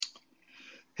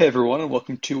Hey everyone, and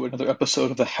welcome to another episode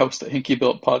of the House That Hinky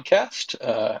Built podcast.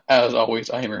 As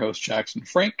always, I am your host, Jackson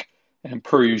Frank, and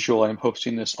per usual, I am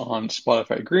hosting this on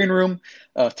Spotify Green Room.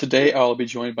 Today, I'll be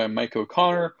joined by Mike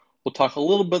O'Connor. We'll talk a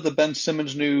little bit of the Ben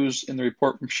Simmons news in the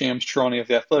report from Shams Charania of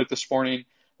The Athletic this morning.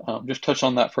 Just touch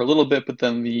on that for a little bit, but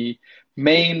then the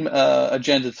main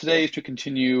agenda today is to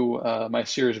continue my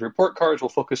series of report cards. We'll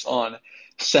focus on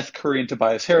Seth Curry and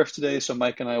Tobias Harris today, so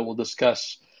Mike and I will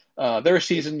discuss their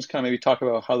seasons, kind of maybe talk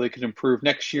about how they could improve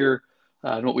next year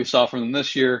and what we saw from them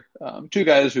this year. Two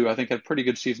guys who I think had pretty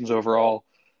good seasons overall.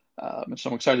 And so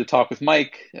I'm excited to talk with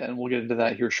Mike, and we'll get into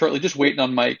that here shortly. Just waiting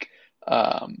on Mike.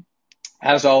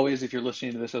 As always, if you're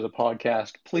listening to this as a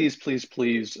podcast, please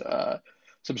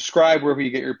subscribe wherever you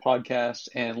get your podcasts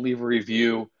and leave a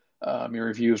review. Your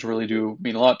reviews really do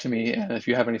mean a lot to me. And if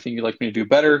you have anything you'd like me to do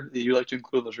better, that you'd like to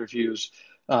include in those reviews,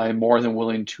 I'm more than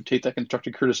willing to take that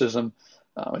constructive criticism.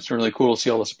 It's been really cool to see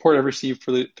all the support I've received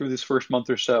through this first month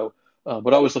or so,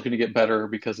 but always looking to get better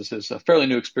because this is a fairly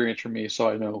new experience for me. So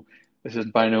I know this is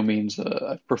by no means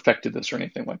I've perfected this or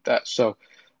anything like that. So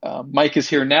Mike is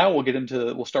here now.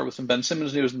 We'll start with some Ben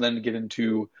Simmons news and then get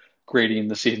into grading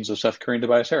the seasons of Seth Curry and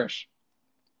Tobias Harris.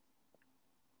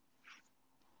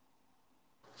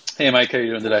 Hey Mike, how are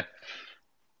you doing today?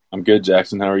 I'm good,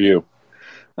 Jackson. How are you?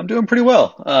 I'm doing pretty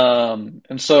well.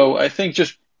 And so I think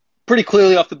just pretty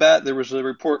clearly off the bat, there was a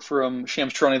report from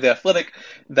Shams Charania of The Athletic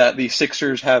that the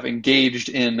Sixers have engaged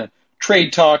in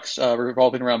trade talks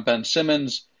revolving around Ben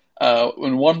Simmons.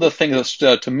 And one of the things that stood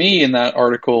out to me in that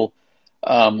article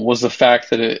was the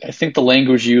fact that I think the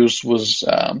language used was,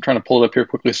 I'm trying to pull it up here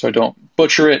quickly so I don't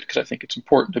butcher it because I think it's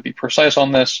important to be precise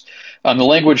on this. The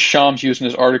language Shams used in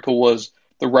his article was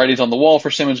the writings on the wall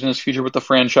for Simmons and his future with the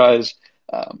franchise.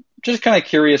 Just kind of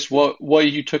curious what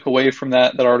you took away from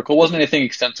that article. It wasn't anything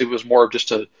extensive. It was more of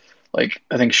just I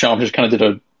think Shams just kind of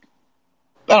did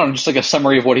just like a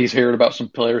summary of what he's heard about some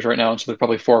players right now. And so there's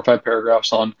probably 4 or 5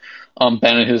 paragraphs on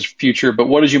Ben and his future. But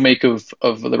what did you make of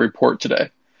the report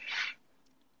today?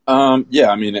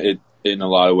 Yeah, I mean, in a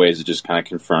lot of ways, it just kind of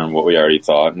confirmed what we already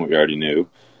thought and what we already knew.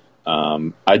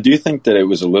 I do think that it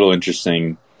was a little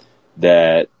interesting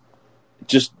that,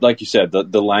 just like you said,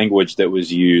 the language that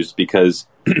was used, because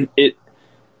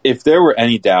if there were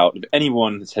any doubt, if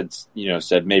anyone had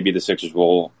said maybe the Sixers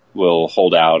will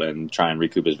hold out and try and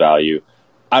recoup his value,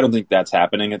 I don't think that's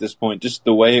happening at this point. Just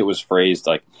the way it was phrased,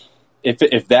 like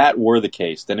if that were the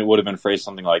case, then it would have been phrased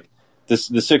something like the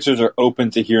Sixers are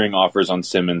open to hearing offers on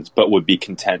Simmons, but would be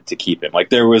content to keep him. Like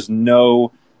there was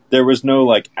no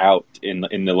like out in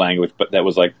the language, but that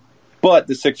was like, but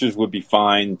the Sixers would be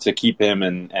fine to keep him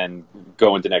and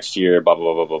go into next year, blah,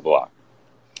 blah, blah, blah, blah.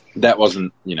 That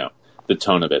wasn't, the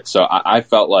tone of it. So I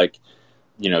felt like,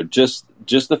 just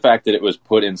the fact that it was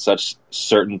put in such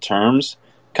certain terms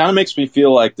kind of makes me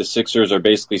feel like the Sixers are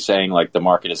basically saying, like, the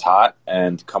market is hot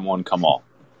and come on, come all.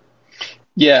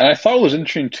 Yeah, and I thought what was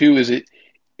interesting, too, is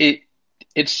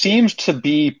it seems to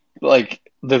be like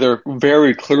that they're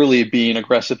very clearly being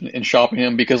aggressive in shopping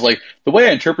him because, like, the way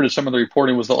I interpreted some of the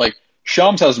reporting was that, like,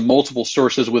 Shams has multiple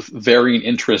sources with varying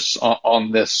interests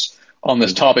on this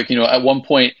topic. At one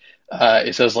point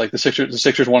it says like the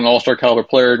Sixers want an all-star caliber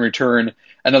player in return.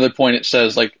 Another point it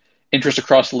says like interest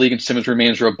across the league and Simmons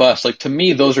remains robust. Like to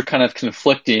me, those are kind of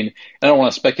conflicting. I don't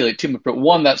want to speculate too much, but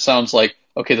one that sounds like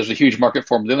okay, there's a huge market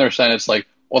for him. The other side, it's like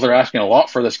well, they're asking a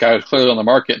lot for this guy who's clearly on the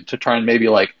market to try and maybe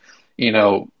like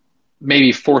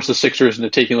maybe force the Sixers into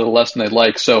taking a little less than they'd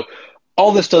like. So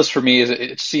all this does for me is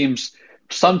it seems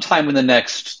sometime in the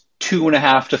next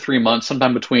 2.5 to 3 months,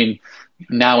 sometime between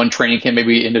now and training camp,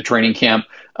 maybe into training camp,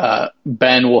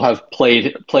 Ben will have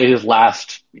played his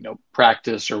last,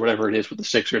 practice or whatever it is with the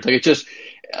Sixers. Like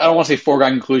I don't want to say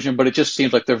foregone conclusion, but it just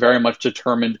seems like they're very much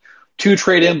determined to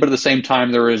trade him. But at the same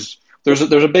time, there's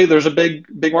a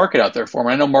big market out there for him.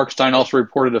 I know Mark Stein also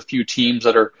reported a few teams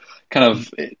that are kind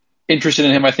of interested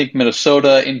in him. I think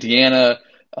Minnesota, Indiana,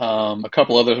 a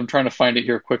couple others. I'm trying to find it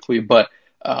here quickly, but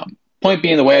point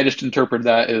being, the way I just interpreted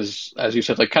that is, as you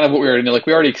said, like kind of what we already knew. Like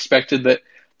we already expected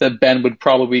that Ben would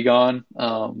probably be gone,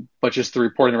 but just the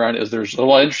reporting around it is there's a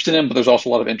lot of interest in him, but there's also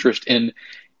a lot of interest in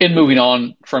moving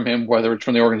on from him, whether it's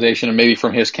from the organization and maybe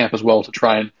from his camp as well, to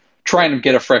try and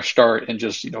get a fresh start and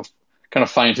just kind of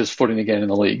find his footing again in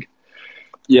the league.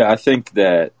 Yeah, I think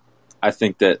that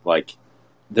like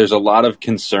there's a lot of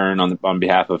concern on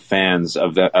behalf of fans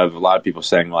of a lot of people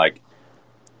saying like,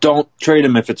 don't trade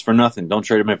him if it's for nothing. Don't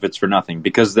trade him if it's for nothing.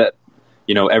 Because that,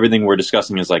 everything we're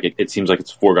discussing is like, it seems like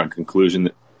it's a foregone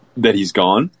conclusion that he's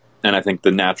gone. And I think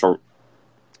the natural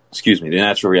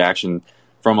reaction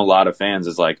from a lot of fans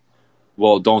is like,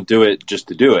 well, don't do it just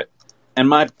to do it. And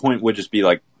my point would just be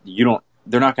like, you don't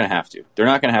they're not going to have to. They're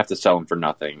not going to have to sell him for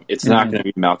nothing. It's not Hmm. going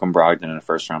to be Malcolm Brogdon in a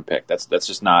first round pick. That's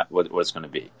just not what it's going to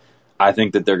be. I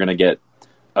think that they're going to get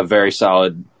a very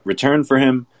solid return for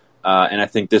him. And I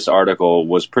think this article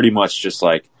was pretty much just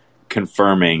like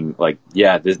confirming, like,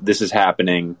 yeah, this is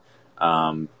happening.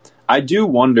 I do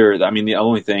wonder. I mean, the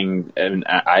only thing, and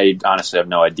I honestly have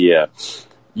no idea.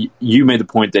 You made the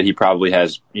point that he probably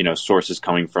has, sources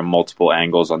coming from multiple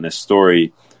angles on this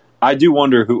story. I do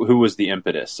wonder who was the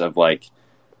impetus of like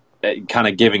kind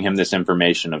of giving him this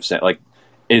information of like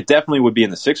it definitely would be in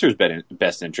the Sixers'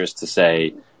 best interest to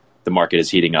say the market is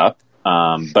heating up.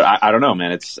 But I don't know,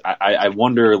 man. I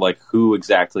wonder like who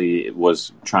exactly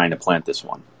was trying to plant this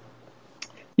one.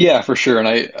 Yeah, for sure. And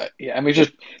I mean,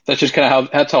 just that's just kind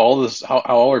of that's how how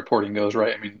all reporting goes,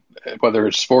 right? I mean, whether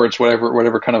it's sports,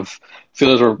 whatever kind of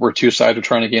feels where two sides are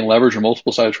trying to gain leverage or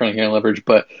multiple sides are trying to gain leverage.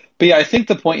 But yeah, I think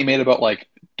the point you made about like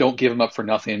don't give them up for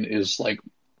nothing is like,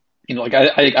 like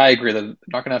I agree that I'm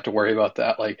not going to have to worry about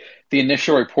that. Like the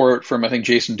initial report from I think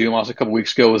Jason Dumas a couple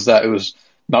weeks ago was that it was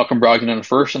Malcolm Brogdon in the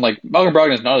first, and like Malcolm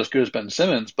Brogdon is not as good as Ben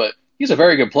Simmons, but he's a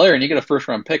very good player, and you get a first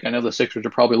round pick. I know the Sixers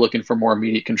are probably looking for more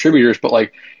immediate contributors, but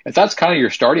like if that's kind of your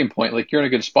starting point, like you're in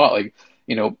a good spot. Like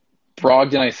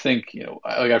Brogdon, I think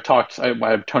like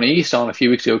I had Tony East on a few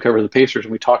weeks ago cover the Pacers,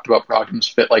 and we talked about Brogdon's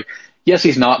fit. Like yes,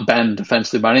 he's not Ben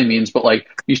defensively by any means, but like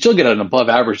you still get an above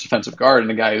average defensive guard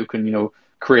and a guy who can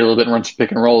create a little bit and run some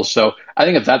pick and rolls. So I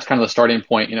think if that's kind of the starting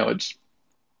point,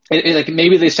 like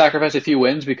maybe they sacrifice a few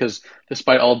wins because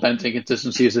despite all Ben's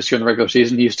inconsistencies this year in the regular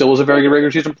season, he still was a very good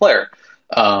regular season player.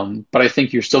 But I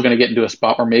think you're still going to get into a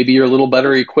spot where maybe you're a little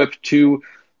better equipped to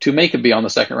make it beyond the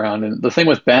second round. And the thing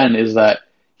with Ben is that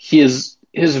his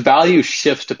value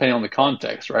shifts depending on the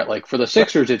context, right? Like for the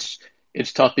Sixers,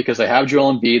 it's tough because they have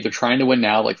Joel Embiid, they're trying to win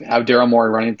now. Like they have Daryl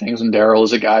Morey running things, and Daryl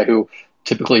is a guy who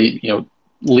typically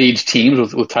leads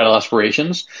teams with title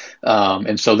aspirations.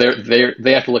 And so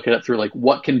they have to look at it through like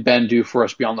what can Ben do for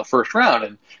us beyond the first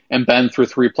round, and Ben through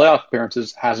 3 playoff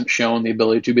appearances hasn't shown the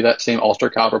ability to be that same all-star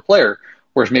caliber player.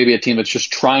 Whereas maybe a team that's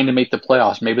just trying to make the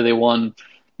playoffs, maybe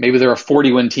they're a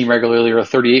 40-win team regularly or a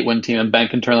 38-win team, and Ben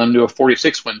can turn them into a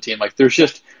 46-win team. Like there's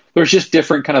just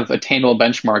different kind of attainable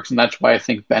benchmarks, and that's why I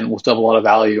think Ben will still have a lot of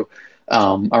value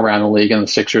around the league. And the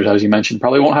Sixers, as you mentioned,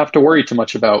 probably won't have to worry too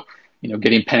much about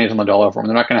getting pennies on the dollar for them.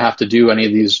 They're not going to have to do any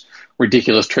of these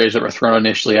ridiculous trades that were thrown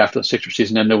initially after the Sixers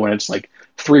season ended, when it's like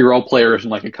 3 role players and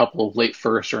like a couple of late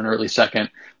first or an early second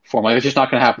for them. Like it's just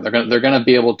not going to happen. They're going to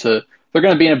be able to. They're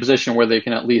going to be in a position where they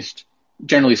can at least,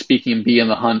 generally speaking, be in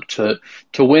the hunt to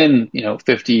win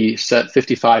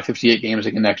 55, 58 games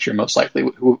again next year, most likely,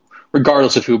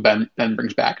 regardless of who Ben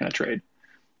brings back in a trade.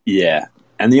 Yeah,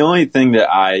 and the only thing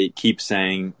that I keep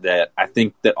saying that I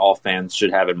think that all fans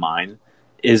should have in mind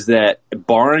is that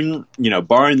barring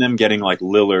them getting like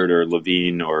Lillard or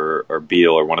Levine or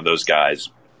Beal or one of those guys,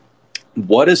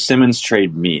 what a Simmons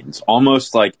trade means,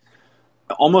 almost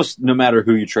no matter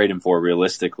who you trade him for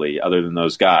realistically, other than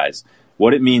those guys,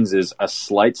 what it means is a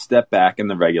slight step back in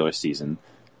the regular season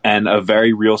and a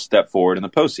very real step forward in the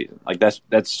postseason. Like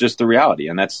that's just the reality,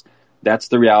 and that's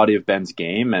the reality of Ben's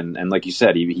game. And like you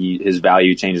said, his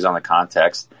value changes on the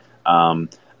context.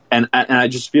 And I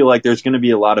just feel like there's going to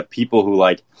be a lot of people who,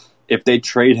 like, if they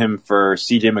trade him for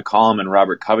C.J. McCollum and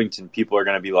Robert Covington, people are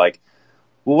going to be like,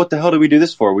 well, what the hell did we do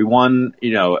this for? We won,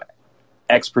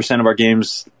 X percent of our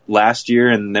games last year,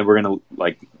 and then we're going to,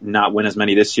 like, not win as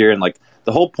many this year. And, like,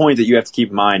 the whole point that you have to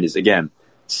keep in mind is, again,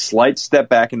 slight step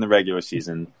back in the regular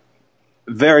season,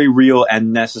 very real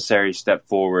and necessary step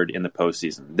forward in the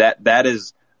postseason. That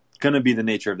is going to be the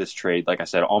nature of this trade, like I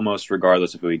said, almost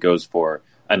regardless of who he goes for,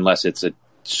 unless it's a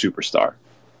superstar.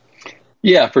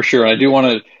 Yeah, for sure.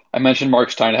 And I mentioned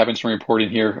Mark Stein having some reporting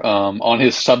here on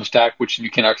his Substack, which you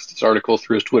can access this article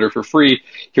through his Twitter for free.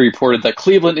 He reported that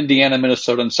Cleveland, Indiana,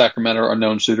 Minnesota, and Sacramento are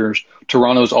known suitors.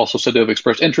 Toronto is also said to have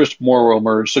expressed interest. More will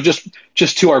emerge. So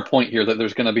just to our point here, that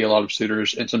there's going to be a lot of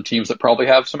suitors and some teams that probably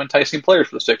have some enticing players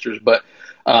for the Sixers. But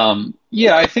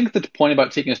yeah, I think the point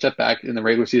about taking a step back in the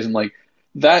regular season, like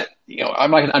that,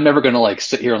 I'm never going to like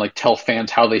sit here and like tell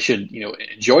fans how they should,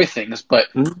 enjoy things. But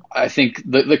I think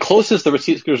the closest the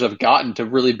Sixers have gotten to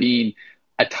really being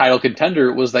a title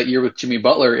contender was that year with Jimmy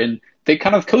Butler, and they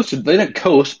kind of coasted. They didn't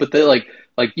coast, but they like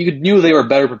you knew they were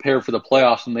better prepared for the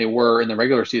playoffs than they were in the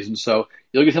regular season. So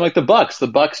you look at him like the Bucks. The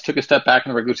Bucks took a step back in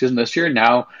the regular season this year.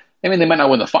 Now, I mean, they might not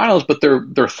win the finals, but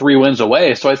they're 3 wins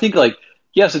away. So I think like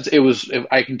yes,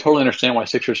 I can totally understand why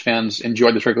Sixers fans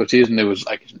enjoyed this regular season. It was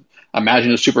like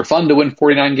imagine it's super fun to win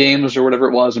 49 games or whatever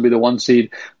it was and be the one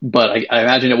seed. But I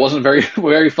imagine it wasn't very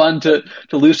very fun to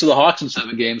lose to the Hawks in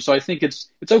 7 games. So I think it's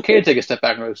okay to take a step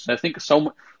back. And I think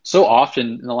so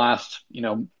often in the last,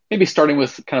 maybe starting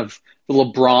with kind of the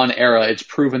LeBron era, it's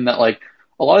proven that like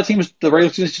a lot of teams, the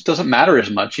regular season just doesn't matter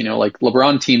as much. Like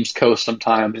LeBron teams coast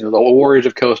sometimes. The Warriors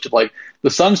have coasted. Like the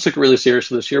Suns took it really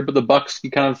seriously this year, but the Bucks,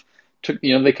 you kind of took,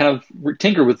 they kind of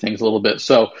tinker with things a little bit.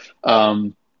 So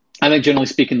I think generally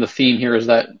speaking, the theme here is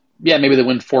that yeah, maybe they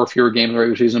win 4 fewer games in the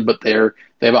regular season, but they have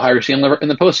a higher ceiling in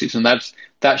the postseason.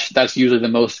 That's usually the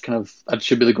most kind of, that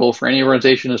should be the goal for any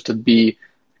organization, is to be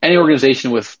any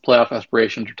organization with playoff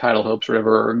aspirations or title hopes or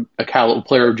whatever, or a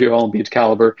player of Joel Embiid's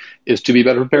caliber, is to be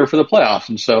better prepared for the playoffs.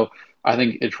 And so I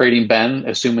think trading Ben,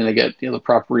 assuming they get the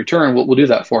proper return, we'll do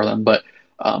that for them. But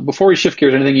before we shift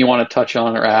gears, anything you want to touch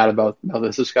on or add about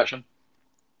this discussion?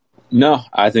 No,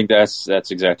 I think that's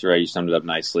exactly right. You summed it up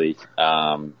nicely.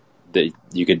 That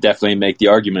you could definitely make the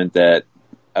argument that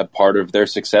a part of their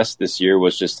success this year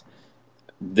was just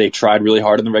they tried really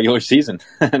hard in the regular season,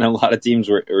 and a lot of teams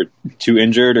were too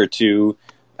injured or too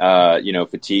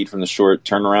fatigued from the short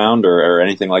turnaround or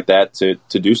anything like that to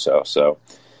do so. So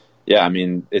yeah, I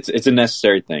mean it's a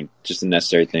necessary thing, just a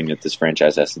necessary thing that this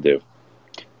franchise has to do.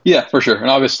 Yeah, for sure. And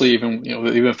obviously, even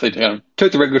if they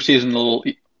took the regular season a little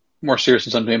more serious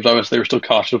in some games, obviously they were still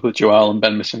cautious with Joel and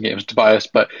Ben missing games, Tobias.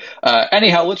 But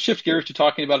anyhow, let's shift gears to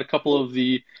talking about a couple of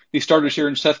the starters here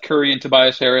in Seth Curry and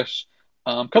Tobias Harris.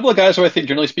 A couple of guys who I think,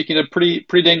 generally speaking, had pretty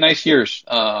dang nice years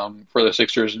for the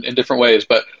Sixers in different ways.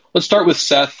 But let's start with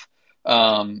Seth.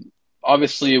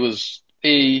 Obviously, it was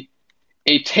a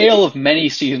tale of many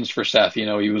seasons for Seth. He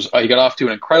got off to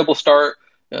an incredible start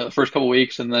the first couple of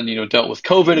weeks, and then dealt with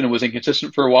COVID and was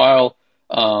inconsistent for a while.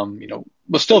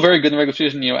 Was still very good in the regular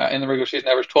season. In the regular season,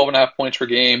 averaged 12.5 points per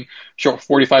game, shot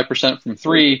 45% from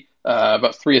three,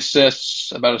 about 3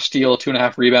 assists, about a steal,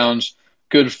 2.5 rebounds.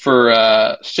 Good for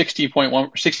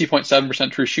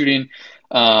 60.7% true shooting.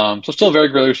 So still a very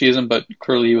good regular season, but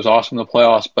clearly he was awesome in the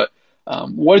playoffs. But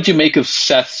what did you make of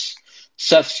Seth's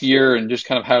year, and just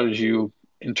kind of how did you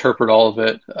interpret all of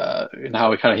it, and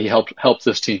how he helped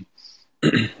this team?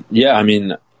 Yeah, I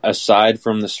mean, aside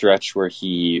from the stretch where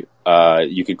you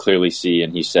could clearly see,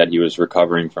 and he said he was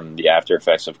recovering from the after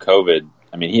effects of COVID,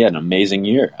 I mean, he had an amazing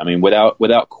year. I mean,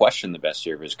 without question, the best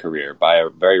year of his career by a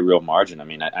very real margin. I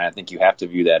mean, I think you have to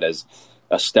view that as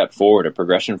a step forward, a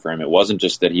progression for him. It wasn't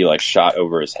just that he shot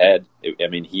over his head.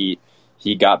 He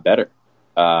got better.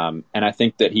 And I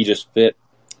think that he just fit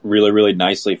really, really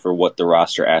nicely for what the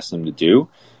roster asked him to do.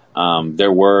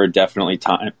 There were definitely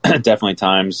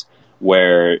times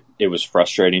where it was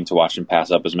frustrating to watch him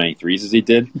pass up as many threes as he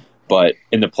did. But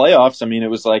in the playoffs, I mean, it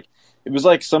was like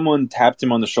someone tapped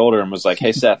him on the shoulder and was like,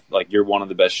 "Hey, Seth, you're one of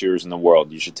the best shooters in the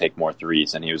world. You should take more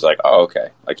threes." And he was like, "Oh, okay."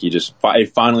 He just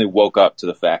finally woke up to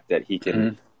the fact that he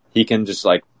can he can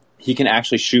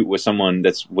actually shoot with someone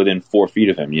that's within 4 feet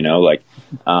of him.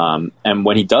 And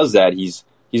when he does that, he's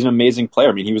an amazing player.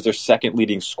 I mean, he was their second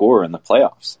leading scorer in the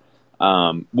playoffs,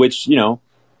 which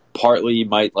partly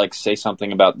might say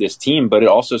something about this team, but it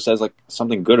also says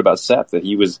something good about Seth, that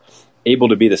he was able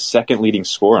to be the second leading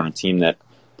scorer on a team that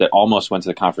almost went to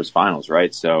the conference finals,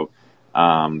 right? So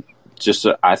I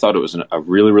thought it was a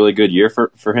really, really good year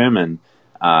for him. And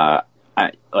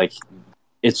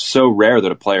it's so rare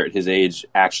that a player at his age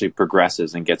actually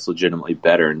progresses and gets legitimately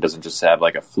better and doesn't just have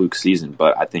a fluke season,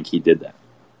 but I think he did that.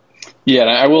 Yeah,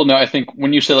 and I will know, I think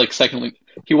when you say second,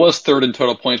 he was third in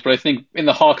total points, but I think in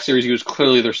the Hawks series, he was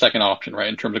clearly their second option, right,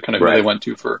 in terms of kind of who they went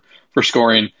to for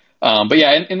scoring. But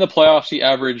yeah, in the playoffs, he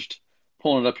averaged,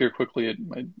 pulling it up here quickly,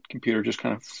 my computer just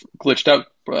kind of glitched out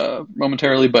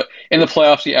momentarily, but in the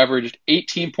playoffs, he averaged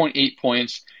 18.8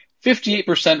 points,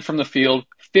 58% from the field,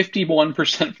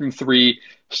 51% from three,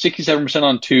 67%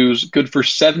 on twos, good for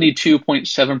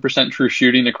 72.7% true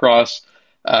shooting across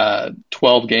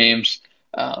 12 games.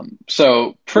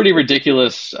 So pretty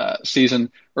ridiculous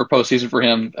season or postseason for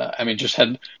him. I mean, just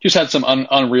had some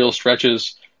unreal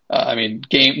stretches. I mean,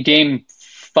 game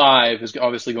 5 is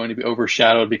obviously going to be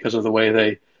overshadowed because of the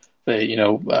way they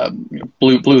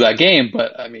blew that game.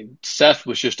 But I mean, Seth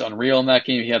was just unreal in that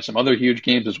game. He had some other huge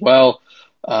games as well.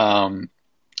 I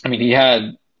mean, he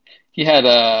had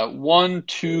 1,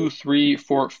 2, 3,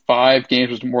 4, 5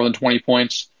 games with more than 20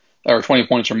 points or 20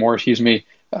 points or more. Excuse me.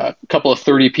 A couple of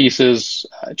 30 pieces,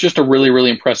 just a really, really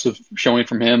impressive showing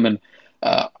from him. And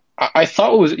I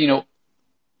thought it was,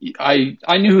 I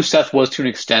knew who Seth was to an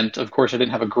extent. Of course, I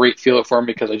didn't have a great feel for him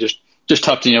because I just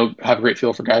tough to, have a great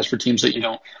feel for guys for teams that you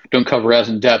don't cover as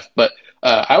in depth. But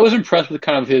I was impressed with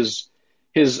kind of his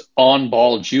his on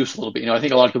ball juice a little bit. I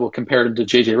think a lot of people compared him to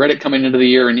JJ Redick coming into the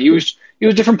year, and he was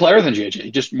a different player than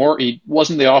JJ. Just more, he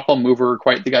wasn't the off ball mover,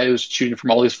 quite the guy who was shooting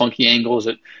from all these funky angles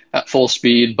at full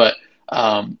speed, but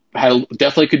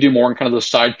definitely could do more in kind of those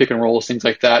side pick and rolls, things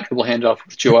like that, dribble handoff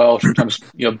with Joel, sometimes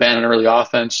ban an early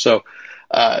offense. So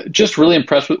just really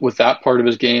impressed with that part of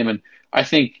his game, and I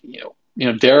think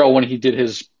Daryl, when he did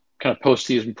his kind of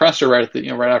postseason presser right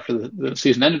after the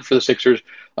season ended for the Sixers,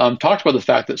 talked about the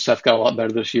fact that Seth got a lot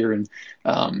better this year, and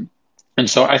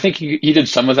so I think he did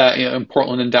some of that in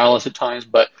Portland and Dallas at times,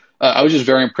 but I was just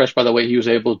very impressed by the way he was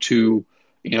able to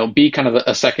be kind of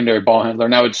a secondary ball handler.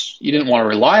 Now you didn't want to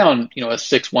rely on a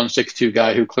 6'1", 6'2"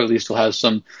 guy who clearly still has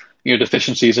some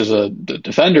deficiencies as a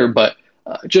defender, but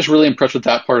just really impressed with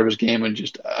that part of his game, and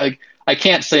just I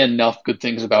can't say enough good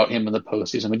things about him in the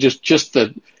postseason. I mean, just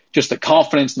the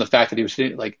confidence and the fact that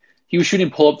he was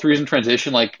shooting pull up threes in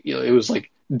transition, it was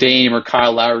like Dame or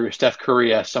Kyle Lowry or Steph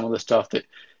Curry as some of the stuff that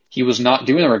he was not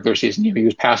doing in the regular season. He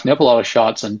was passing up a lot of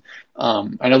shots, and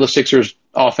I know the Sixers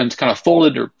offense kind of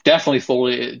folded, or definitely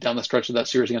folded down the stretch of that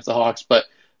series against the Hawks, but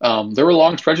there were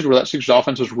long stretches where that Sixers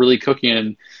offense was really cooking,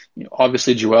 and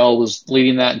obviously Joel was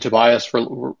leading that, and Tobias,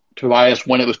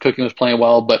 when it was cooking, was playing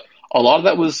well, but a lot of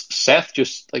that was Seth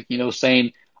just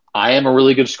saying, I am a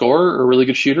really good scorer or a really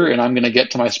good shooter, and I'm going to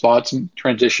get to my spots and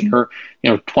transition or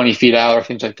 20 feet out or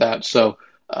things like that. So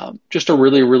just a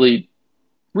really, really,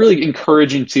 really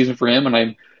encouraging season for him,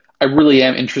 and I really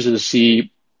am interested to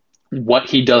see what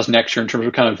he does next year in terms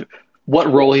of kind of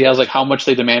what role he has, like how much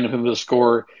they demand of him as a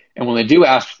scorer, and when they do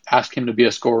ask him to be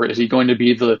a scorer, is he going to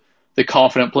be the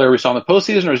confident player we saw in the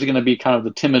postseason, or is he going to be kind of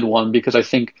the timid one? Because I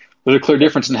think there's a clear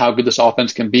difference in how good this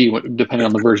offense can be depending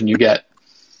on the version you get.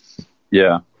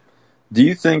 Yeah. Do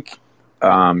you think,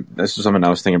 this is something I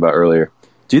was thinking about earlier,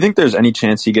 do you think there's any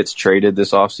chance he gets traded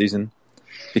this offseason?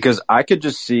 Because I could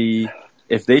just see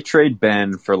if they trade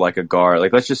Ben for like a guard,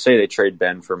 like let's just say they trade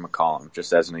Ben for McCollum,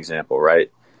 just as an example,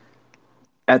 right?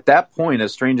 At that point,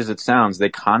 as strange as it sounds, they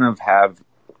kind of have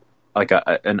like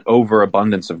an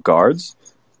overabundance of guards.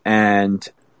 And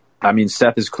I mean,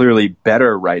 Seth is clearly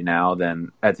better right now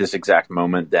than at this exact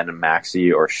moment than a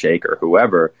Maxey or Shake or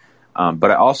whoever.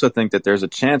 But I also think that there's a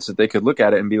chance that they could look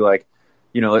at it and be like,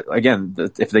 again,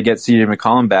 if they get CJ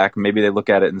McCollum back, maybe they look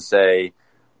at it and say,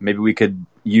 maybe we could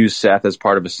use Seth as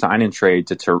part of a sign-in trade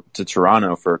to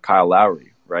Toronto for Kyle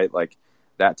Lowry, right? Like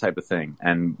that type of thing.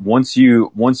 And once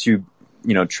you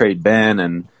trade Ben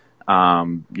and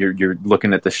you're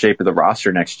looking at the shape of the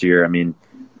roster next year, I mean,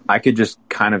 I could just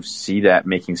kind of see that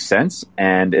making sense.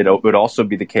 And it would also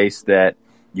be the case that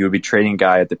you would be trading a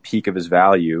guy at the peak of his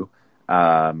value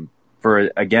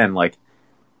for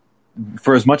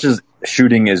as much as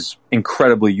shooting is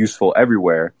incredibly useful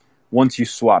everywhere, once you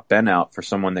swap Ben out for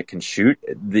someone that can shoot,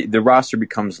 the roster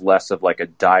becomes less of like a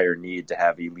dire need to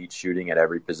have elite shooting at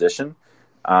every position.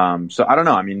 So I don't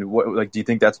know. I mean, do you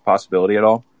think that's a possibility at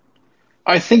all?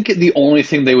 I think the only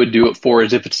thing they would do it for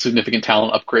is if it's a significant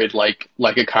talent upgrade, like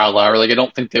a Kyle Lowry. Like I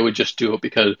don't think they would just do it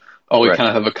because we Right. kind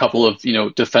of have a couple of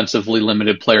defensively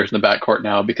limited players in the backcourt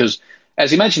now. Because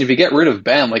as you mentioned, if you get rid of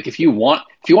Ben, like if you want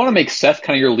to make Seth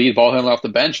kind of your lead ball handler off the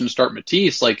bench and start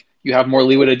Matisse, like you have more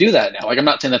leeway to do that now. Like I'm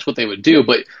not saying that's what they would do,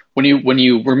 but when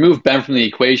you remove Ben from the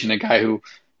equation, a guy who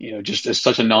just is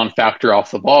such a non-factor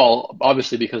off the ball,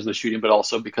 obviously because of the shooting, but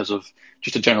also because of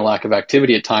just a general lack of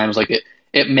activity at times, like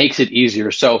it makes it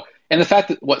easier. So, and the fact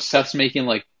that what Seth's making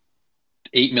like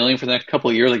 $8 million for the next couple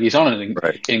of years, like he's on an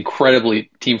incredibly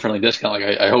team-friendly discount.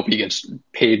 Like I hope he gets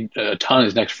paid a ton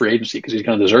his next free agency because he's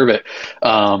going to deserve it.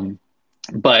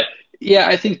 But yeah,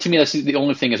 I think to me that's the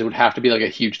only thing is it would have to be like a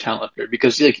huge talent upgrade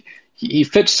because like he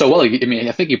fits so well. Like, I mean,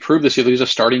 I think he proved this year that he's a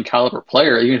starting caliber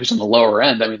player, even if he's on the lower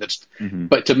end. I mean, that's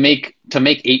but to make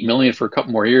 $8 million for a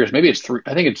couple more years, maybe it's three.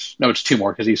 I think it's two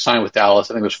more because he signed with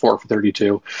Dallas. I think it was 4 for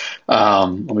 32. Let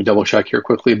me double check here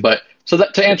quickly. But so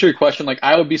that to answer your question, like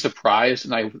I would be surprised,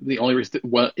 and the only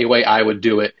way I would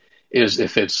do it is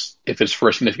if it's for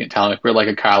a significant talent upgrade like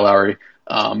a Kyle Lowry,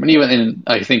 and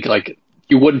I think like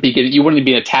you wouldn't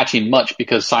be attaching much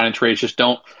because sign and trades just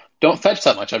don't fetch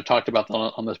that much. I've talked about that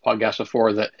on this podcast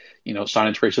before that, sign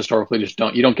and trades historically you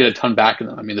don't get a ton back in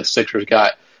them. I mean, the Sixers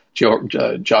got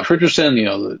Josh Richardson,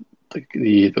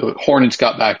 the Hornets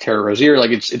got back Terry Rozier.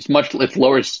 Like it's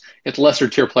lower, it's lesser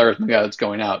tier players than the guy that's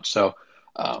going out. So,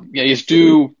 he's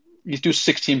due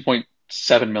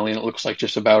 $16.7 million. It looks like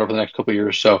just about over the next couple of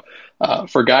years. So,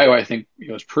 for a guy who I think,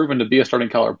 has proven to be a starting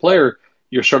caliber player,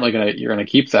 you're certainly going to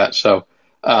keep that. So,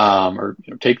 or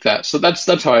take that. So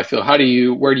that's how I feel.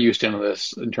 Where do you stand on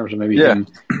this in terms of maybe him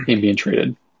being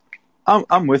traded?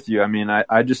 I'm with you. I mean,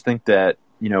 I just think that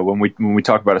when we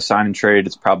talk about a sign and trade,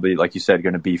 it's probably, like you said,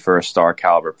 going to be for a star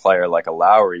caliber player like a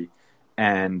Lowry,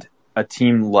 and a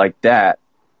team like that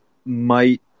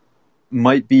might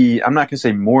be, I'm not going to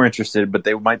say more interested, but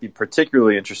they might be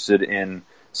particularly interested in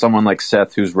someone like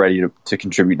Seth, who's ready to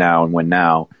contribute now and win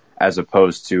now, as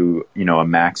opposed to, a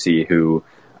Maxey who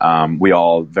we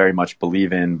all very much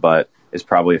believe in, but is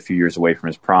probably a few years away from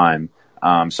his prime.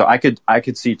 So I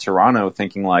could see Toronto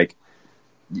thinking like,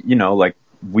 like,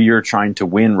 we are trying to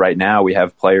win right now. We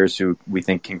have players who we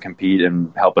think can compete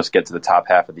and help us get to the top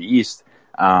half of the East.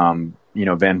 Van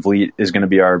Vliet is going to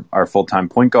be our full-time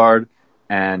point guard,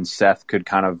 and Seth could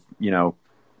kind of,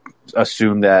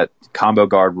 assume that combo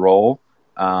guard role.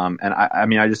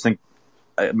 I just think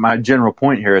my general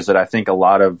point here is that I think a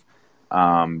lot of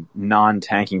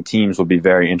non-tanking teams will be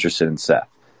very interested in Seth.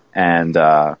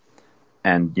 I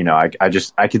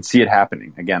could see it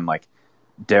happening again. Like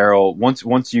Daryl,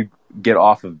 once you get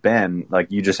off of Ben,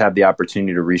 like, you just have the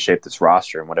opportunity to reshape this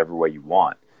roster in whatever way you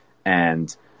want.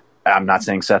 And I'm not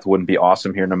saying Seth wouldn't be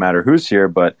awesome here no matter who's here,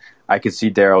 but I could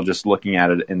see Daryl just looking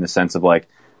at it in the sense of like,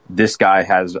 this guy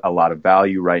has a lot of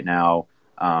value right now.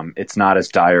 It's not as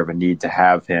dire of a need to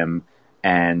have him,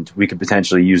 and we could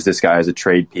potentially use this guy as a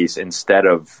trade piece instead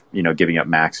of, giving up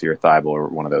Maxey or Thibault or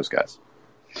one of those guys.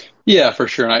 Yeah, for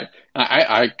sure. And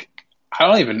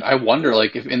I wonder,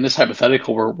 like, if in this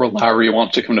hypothetical where Lowry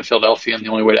wants to come to Philadelphia and the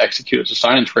only way to execute is a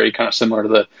sign and trade, kind of similar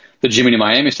to the Jimmy to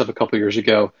Miami stuff a couple years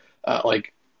ago.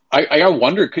 I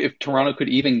wonder if Toronto could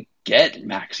even get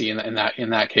Maxey in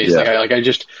that case. Yeah. I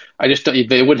just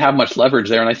they wouldn't have much leverage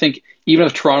there. And I think even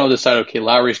if Toronto decided, okay,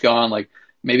 Lowry's gone, like,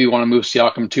 maybe we want to move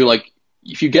Siakam too. Like,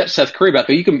 if you get Seth Curry back,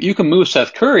 you can move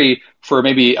Seth Curry for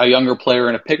maybe a younger player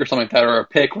and a pick or something like that, or a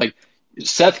pick. Like,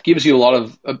 Seth gives you a lot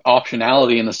of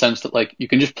optionality in the sense that, like, you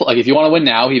can just like, if you want to win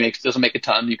now, doesn't make a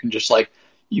ton. You can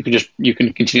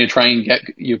continue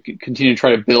to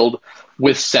try to build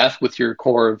with Seth, with your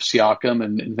core of Siakam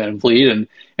and Van Vliet and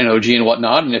OG and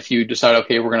whatnot. And if you decide,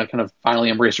 okay, we're going to kind of finally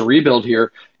embrace a rebuild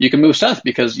here, you can move Seth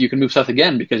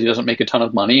again because he doesn't make a ton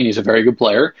of money and he's a very good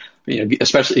player.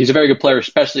 Especially he's a very good player,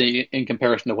 especially in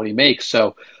comparison to what he makes.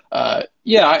 So, I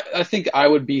think I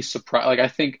would be surprised. Like, I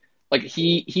think, like,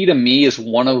 he to me is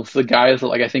one of the guys that,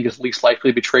 like, I think is least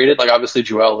likely to be traded. Like, obviously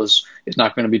Joel is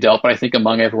not going to be dealt, but I think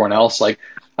among everyone else, like,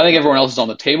 I think everyone else is on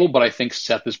the table, but I think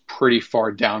Seth is pretty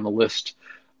far down the list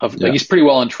of, like, he's pretty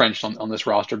well entrenched on this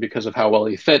roster because of how well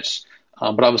he fits.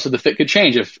 But obviously the fit could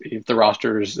change if the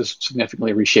roster is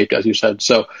significantly reshaped, as you said.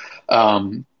 So,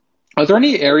 are there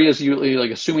any areas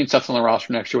like, assuming Seth's on the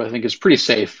roster next year, I think is pretty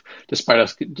safe despite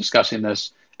us discussing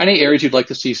this, any areas you'd like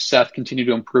to see Seth continue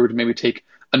to improve to maybe take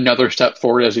another step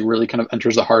forward as he really kind of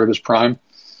enters the heart of his prime?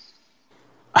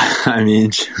 I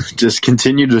mean, just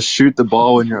continue to shoot the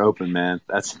ball when you're open, man.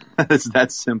 That's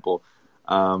that simple.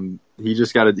 He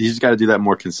just got to do that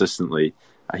more consistently.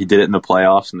 He did it in the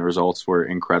playoffs, and the results were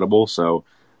incredible. So,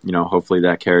 hopefully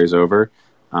that carries over.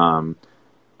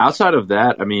 Outside of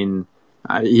that, I mean,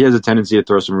 he has a tendency to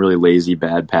throw some really lazy,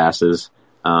 bad passes.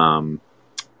 I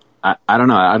don't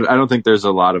know. I don't think there's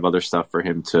a lot of other stuff for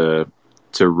him to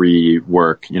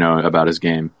rework, about his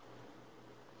game.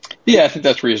 Yeah, I think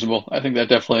that's reasonable. I think that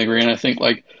definitely agree. And I think,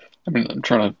 like, I mean, I'm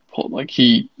trying to pull, like,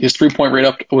 his 3-point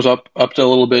rate was up to a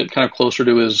little bit, kind of closer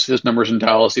to his numbers in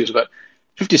Dallas. He was about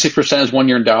 56% his 1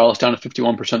 year in Dallas, down to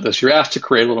 51% this year. Asked to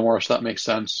create a little more, so that makes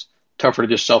sense. Tougher to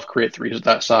just self-create threes at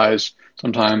that size.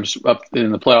 Sometimes up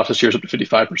in the playoffs this year is up to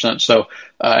 55%. So,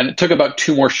 and it took about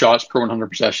 2 more shots per 100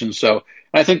 possessions. So,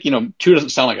 I think, 2 doesn't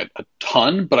sound like a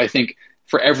ton, but I think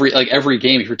for every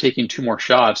game, if you're taking 2 more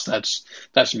shots,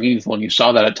 that's meaningful, and you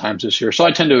saw that at times this year. So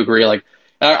I tend to agree. Like,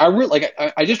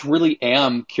 I just really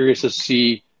am curious to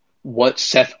see what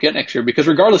Seth get next year, because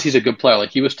regardless, he's a good player. Like,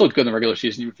 he was still good in the regular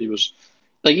season,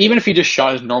 even if he just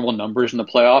shot his normal numbers in the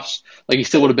playoffs, like, he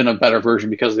still would have been a better version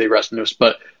because of the aggressiveness.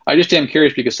 But I just am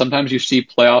curious because sometimes you see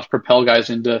playoffs propel guys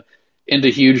into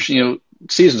huge,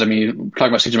 seasons. I mean, talking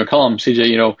about CJ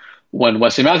McCollum, when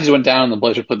Wesley Matthews went down, the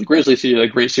Blazers played the Grizzlies. He had a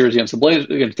great series against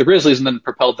the Grizzlies, and then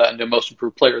propelled that into a Most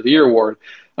Improved Player of the Year award.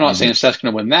 I'm not saying Seth's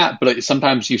going to win that, but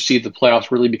sometimes you see the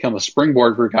playoffs really become a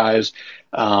springboard for guys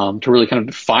to really kind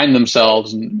of find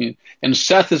themselves. And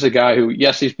Seth is a guy who,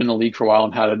 yes, he's been in the league for a while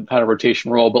and had a rotation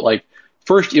role, but, like,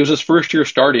 it was his first year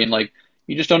starting. Like,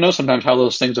 you just don't know sometimes how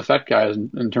those things affect guys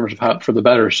in terms of how for the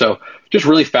better. So just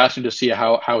really fascinating to see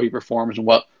how he performs and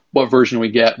what version we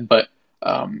get. But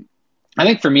I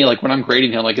think for me, like when I'm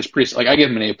grading him, like it's pretty like I give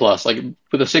him an A+. Like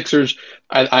for the Sixers,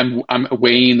 I'm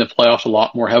weighing the playoffs a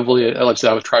lot more heavily. Like I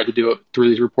said, I've tried to do it through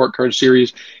these report card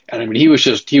series, and I mean he was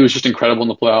just incredible in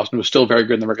the playoffs and was still very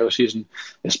good in the regular season,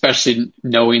 especially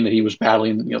knowing that he was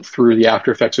battling through the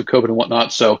after effects of COVID and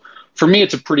whatnot. So for me,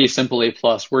 it's a pretty simple A+.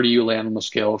 Where do you land on the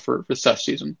scale for Seth's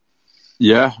season?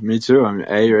 Yeah, me too. I mean,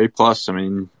 A or A plus. I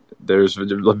mean, there's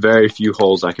very few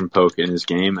holes I can poke in his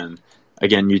game, and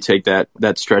again, you take that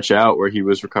stretch out where he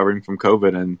was recovering from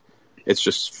COVID, and it's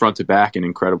just front to back an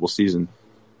incredible season.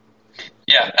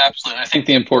 Yeah, absolutely. I think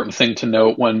the important thing to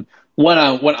note when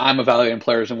I'm evaluating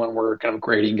players and when we're kind of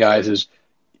grading guys is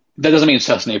that doesn't mean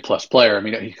Seth's an A+ player. I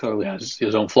mean, he clearly has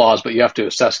his own flaws, but you have to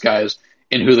assess guys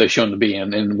in who they've shown to be,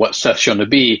 and what Seth's shown to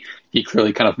be, he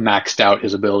clearly kind of maxed out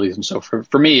his abilities. And so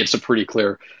for me, it's a pretty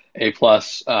clear A+.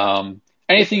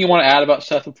 Anything you want to add about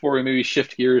Seth before we maybe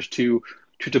shift gears to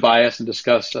Tobias and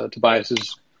discuss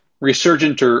Tobias's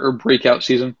resurgent or breakout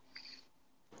season?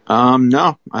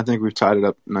 No, I think we've tied it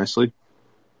up nicely.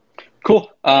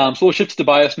 Cool. So we'll shift to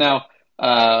Tobias now.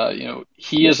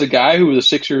 He is a guy who the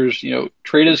Sixers,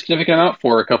 traded a significant amount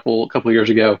for a couple years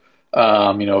ago.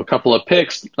 A couple of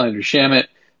picks, Landry Shamet,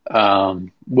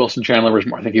 Wilson Chandler was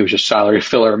more. I think he was just salary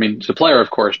filler. I mean, he's a player, of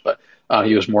course, but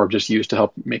he was more of just used to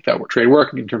help make that trade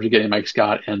work in terms of getting Mike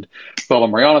Scott and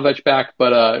Boban Marjanovic back.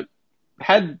 But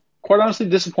had quite honestly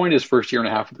disappointed his first year and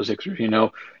a half with the Sixers.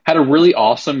 Had a really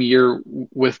awesome year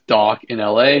with Doc in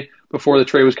LA before the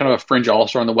trade. Was kind of a fringe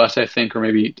all-star in the West, I think, or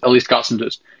maybe at least got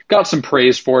some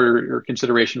praise for it or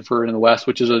consideration for it in the West,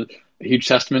 which is a huge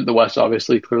testament. The West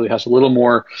obviously clearly has a little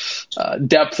more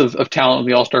depth of talent in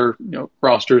the all-star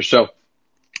roster. So,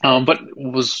 but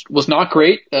was not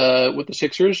great with the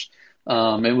Sixers.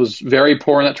 It was very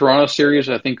poor in that Toronto series.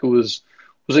 I think it was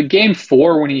it game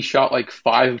four when he shot like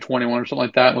 5 of 21 or something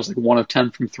like that. It was like 1 of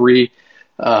 10 from three.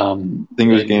 I think it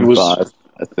was game five.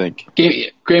 I think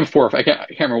game four. I can't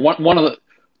remember one of the.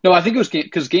 No, I think it was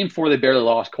because game four they barely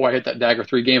lost. Kawhi hit that dagger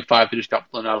three. Game five they just got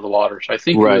blown out of the water. So I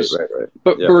think it was. Right.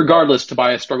 But Yeah. regardless,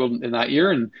 Tobias struggled in that year,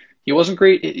 and he wasn't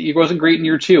great. He wasn't great in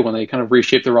year two when they kind of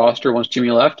reshaped the roster once Jimmy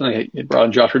left, and they brought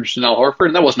in Josh Richardson and Al Horford,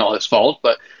 and that wasn't all his fault.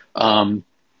 But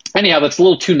anyhow, that's a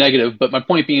little too negative. But my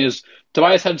point being is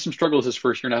Tobias had some struggles his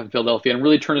first year and a half in Philadelphia, and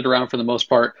really turned it around for the most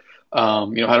part.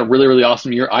 Had a really really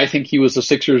awesome year. I think he was the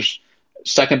Sixers'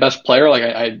 second best player. Like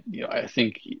I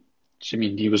think. I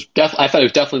mean, I thought he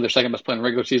was definitely their second best player in the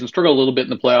regular season. Struggled a little bit in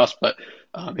the playoffs, but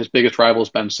his biggest rival is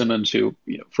Ben Simmons, who,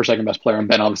 for second best player, and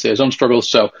Ben obviously has his own struggles.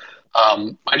 So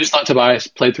I just thought Tobias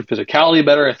played through physicality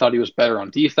better. I thought he was better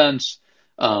on defense.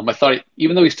 I thought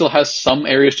even though he still has some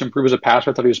areas to improve as a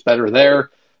passer, I thought he was better there.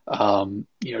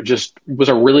 Just was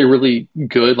a really, really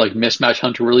good like mismatch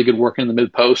hunter, really good working in the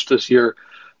mid post this year.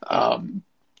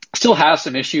 Still has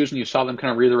some issues, and you saw them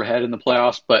kind of rear their head in the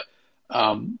playoffs, but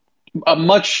a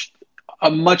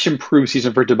much improved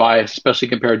season for Tobias, especially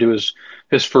compared to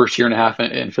his first year and a half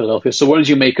in Philadelphia. So what did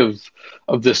you make of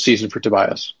this season for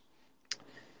Tobias?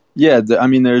 Yeah, I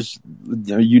mean,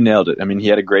 you nailed it. I mean, he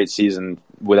had a great season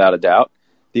without a doubt.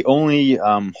 The only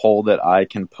hole that I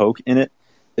can poke in it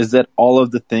is that all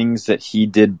of the things that he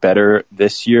did better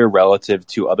this year relative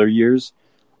to other years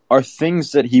are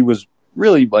things that he was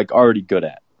really like already good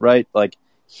at, right? Like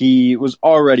he was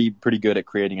already pretty good at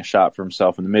creating a shot for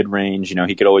himself in the mid range.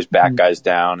 He could always back guys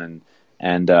down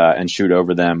and shoot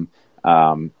over them.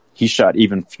 He shot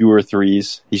even fewer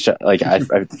threes. He shot like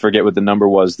I forget what the number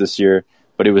was this year,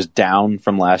 but it was down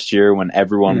from last year when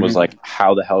everyone was like,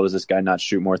 "How the hell does this guy not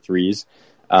shoot more threes?"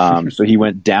 So he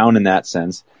went down in that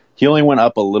sense. He only went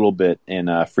up a little bit in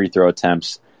free throw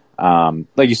attempts.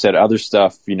 Like you said, other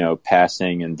stuff,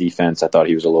 passing and defense, I thought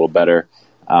he was a little better.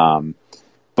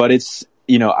 But it's,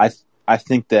 I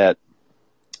think that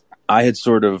I had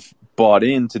sort of bought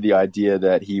into the idea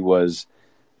that he was,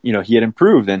 he had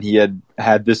improved and he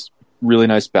had this really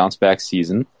nice bounce back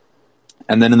season.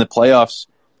 And then in the playoffs,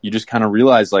 you just kind of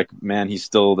realize like, man, he's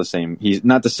still the same. He's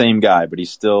not the same guy, but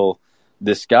he's still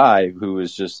this guy who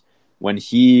is just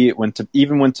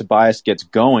even when Tobias gets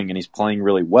going and he's playing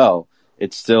really well,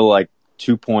 it's still like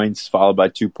 2 points followed by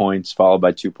 2 points, followed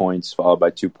by 2 points, followed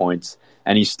by 2 points.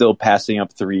 And he's still passing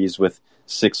up threes with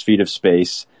 6 feet of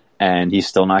space, and he's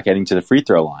still not getting to the free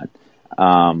throw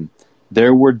line.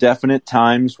 There were definite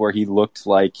times where he looked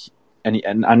like, and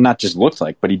not just looked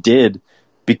like, but he did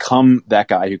become that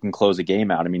guy who can close a game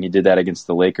out. I mean, he did that against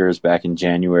the Lakers back in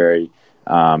January.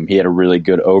 He had a really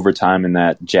good overtime in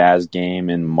that Jazz game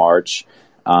in March,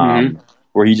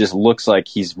 where he just looks like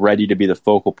he's ready to be the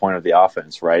focal point of the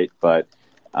offense, right? But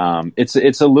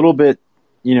it's a little bit,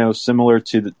 similar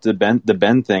to the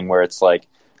Ben thing, where it's like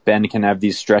Ben can have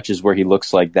these stretches where he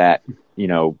looks like that,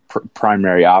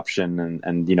 primary option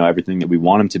and everything that we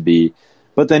want him to be.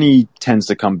 But then he tends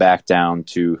to come back down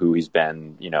to who he's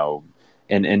been,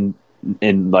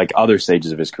 in like other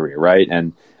stages of his career, right?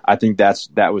 And I think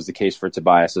that was the case for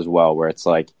Tobias as well, where it's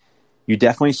like you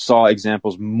definitely saw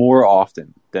examples more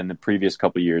often than the previous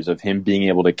couple of years of him being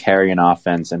able to carry an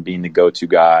offense and being the go-to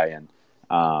guy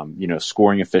and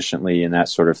scoring efficiently and that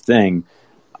sort of thing.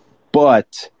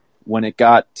 But when it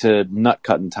got to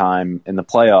nut-cutting time in the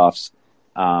playoffs,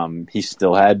 he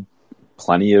still had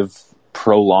plenty of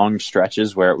prolonged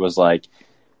stretches where it was like,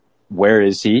 where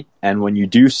is he? And when you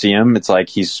do see him, it's like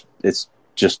it's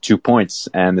just 2 points,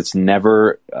 and it's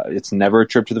never a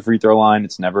trip to the free throw line.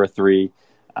 It's never a three,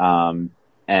 and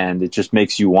it just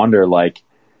makes you wonder, like,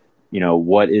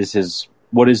 what is his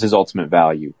ultimate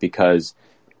value? Because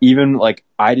even like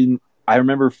I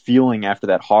remember feeling after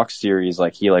that Hawks series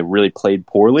like he like really played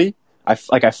poorly. I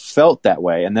felt that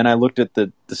way, and then I looked at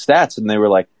the stats, and they were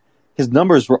like his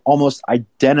numbers were almost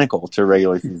identical to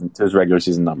his regular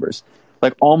season numbers,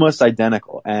 like almost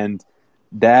identical, and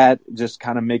that just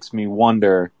kind of makes me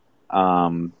wonder.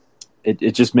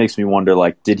 It just makes me wonder,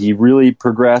 like, did he really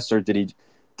progress, or did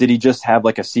he just have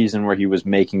like a season where he was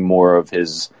making more of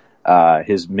his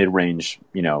mid-range,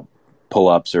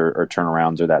 pull-ups or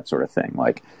turnarounds or that sort of thing?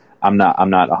 Like, I'm not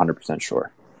 100%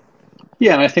 sure.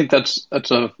 Yeah, and I think that's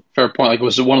a fair point. Like,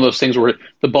 was it one of those things where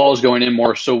the ball is going in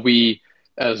more, so we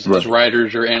as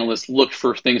writers or analysts look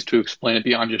for things to explain it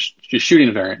beyond just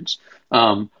shooting variance.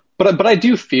 But I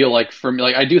do feel like, for me,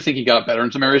 like, I do think he got better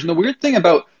in some areas. And the weird thing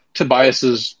about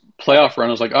Tobias's playoff run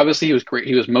was, like, obviously he was great.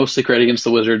 He was mostly great against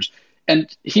the Wizards, and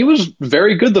he was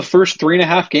very good the first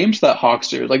 3.5 games of that Hawks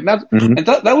series. Like that, Mm-hmm. and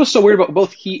that was so weird about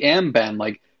both he and Ben.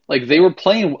 Like they were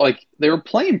playing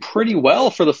pretty well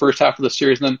for the first half of the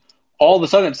series, and then all of a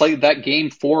sudden it's like that game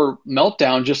 4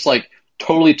 meltdown just like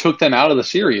totally took them out of the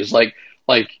series. Like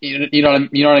you know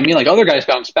what I mean? Like, other guys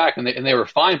bounced back and they were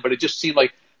fine, but it just seemed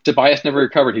like Tobias never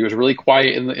recovered. He was really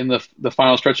quiet in the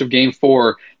final stretch of game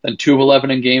 4, then 2 of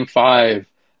 11 in game 5,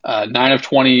 9 of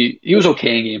 20. He was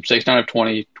okay in game 6, 9 of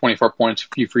 20, 24 points, a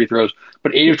few free throws,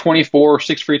 but 8 of 24,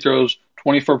 6 free throws,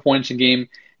 24 points in game.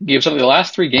 Gave something the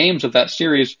last 3 games of that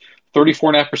series,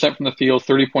 34.5% from the field,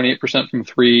 30.8% from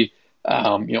 3.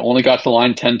 Only got to the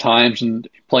line 10 times and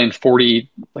playing 40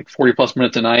 plus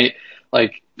minutes a night.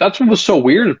 Like, that's what was so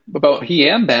weird about he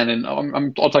and Ben. And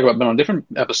I'll talk about Ben on a different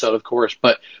episode, of course.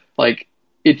 But like,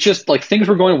 it just, like, things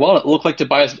were going well. It looked like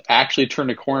Tobias actually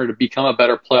turned a corner to become a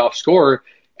better playoff scorer.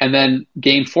 And then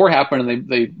game 4 happened, and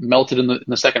they melted in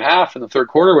the second half, in the third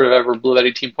quarter, whatever, blew that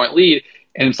 18-point lead.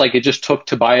 And it's like it just took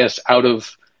Tobias out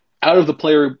of the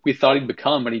player we thought he'd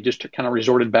become, and he just kind of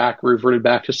reverted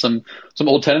back to some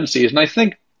old tendencies. And I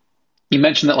think you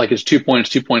mentioned that, like, his 2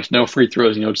 points, no free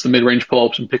throws. It's the mid-range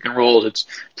pull-ups and pick and rolls. It's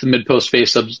the mid-post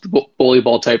face-ups, the bully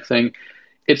ball type thing.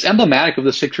 It's emblematic of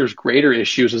the Sixers' greater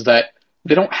issues, is that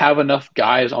they don't have enough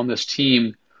guys on this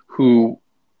team who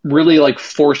really, like,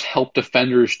 force help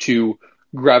defenders to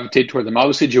gravitate toward them.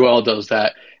 Obviously, Joel does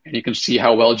that, and you can see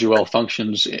how well Joel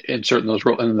functions in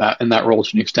that role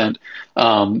to an extent.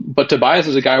 But Tobias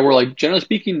is a guy where, like, generally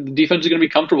speaking, the defense is going to be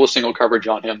comfortable with single coverage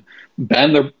on him.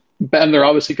 Ben, they're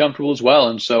obviously comfortable as well,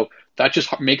 and so that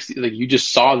just makes, like, you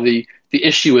just saw the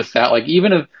issue with that. Like,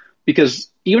 even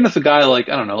if a guy, like,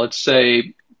 I don't know, let's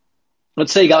say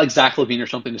a guy like Zach LaVine or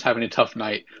something is having a tough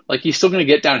night, like, he's still going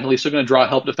to get downhill, he's still going to draw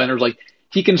help defenders. Like,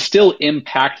 he can still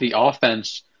impact the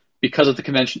offense because of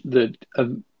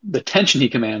the tension he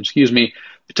commands. Excuse me.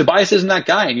 Tobias isn't that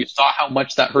guy, and you saw how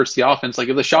much that hurts the offense. Like,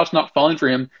 if the shot's not falling for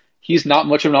him, he's not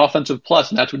much of an offensive plus,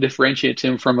 and that's what differentiates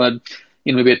him from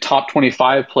maybe a top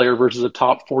 25 player versus a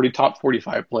top 40, top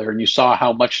 45 player. And you saw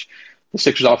how much the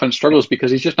Sixers offense struggles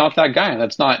because he's just not that guy. And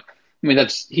that's not,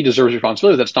 he deserves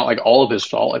responsibility. That's not, like, all of his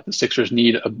fault. Like, the Sixers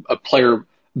need a player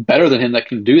better than him that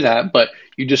can do that. But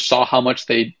you just saw how much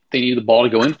they need the ball to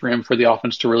go in for him for the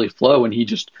offense to really flow. And he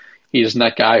isn't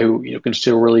that guy who can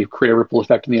still really create a ripple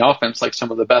effect in the offense like some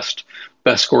of the best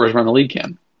scorers around the league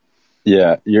can.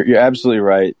 Yeah, you're absolutely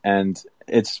right. And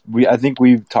I think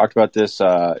we've talked about this,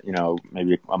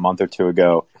 maybe a month or two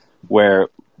ago, where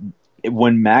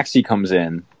when Maxey comes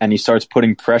in and he starts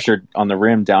putting pressure on the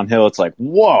rim downhill, it's like,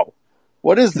 whoa,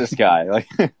 what is this guy? Like,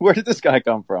 where did this guy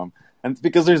come from? And it's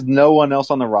because there's no one else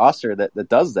on the roster that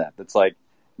does that. That's like,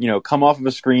 come off of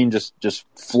a screen, just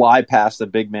fly past the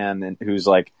big man who's,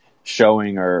 like,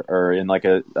 showing or in, like,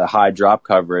 a high drop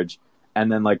coverage,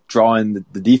 and then, like, draw in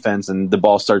the defense and the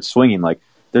ball starts swinging. Like,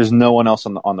 there's no one else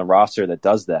on the roster that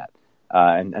does that.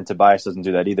 And Tobias doesn't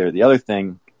do that either. The other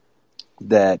thing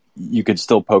that you could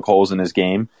still poke holes in his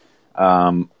game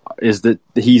is that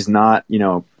he's not,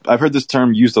 I've heard this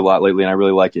term used a lot lately, and I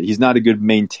really like it. He's not a good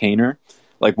maintainer.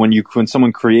 Like when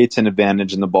someone creates an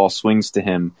advantage and the ball swings to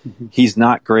him, he's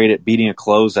not great at beating a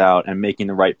closeout and making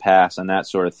the right pass and that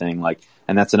sort of thing.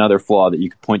 And that's another flaw that you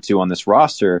could point to on this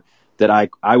roster that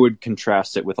I would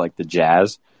contrast it with like the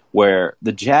Jazz, where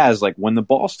the Jazz, like when the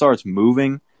ball starts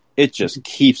moving, it's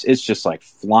just like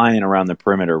flying around the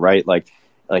perimeter, right? Like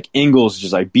Ingles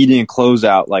just like beating a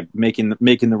closeout, like making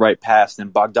the right pass.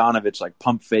 Then Bogdanovich like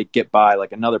pump fake, get by,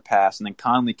 like another pass, and then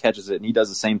Conley catches it and he does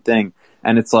the same thing.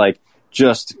 And it's like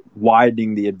just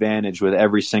widening the advantage with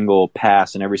every single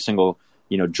pass and every single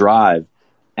drive.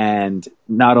 And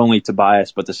not only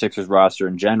Tobias, but the Sixers roster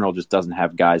in general just doesn't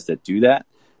have guys that do that.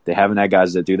 They haven't had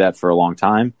guys that do that for a long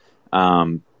time.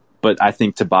 But I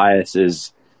think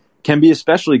Tobias can be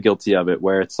especially guilty of it,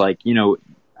 where it's like,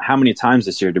 how many times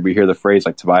this year did we hear the phrase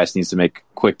like Tobias needs to make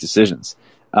quick decisions?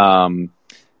 That's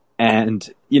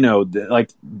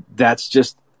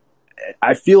just,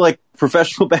 I feel like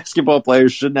professional basketball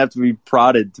players shouldn't have to be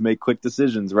prodded to make quick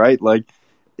decisions, right? Like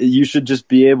you should just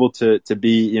be able to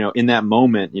be, in that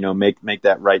moment, make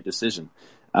that right decision.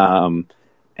 And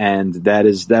that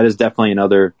is definitely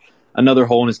another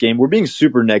hole in his game. We're being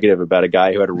super negative about a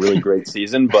guy who had a really great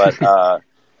season,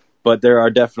 but there are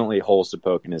definitely holes to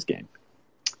poke in his game.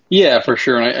 Yeah, for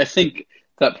sure. And I think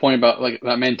that point about like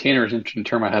that maintainer is an interesting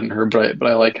term I hadn't heard, but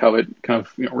I like how it kind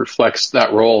of reflects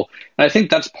that role. And I think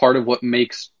that's part of what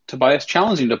makes Tobias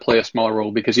challenging to play a smaller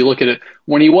role, because you look at it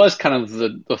when he was kind of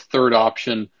the third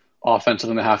option offensive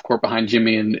in the half court behind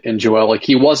Jimmy and Joel. Like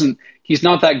he's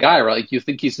not that guy, right? Like you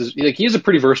think he is a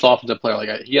pretty versatile offensive player.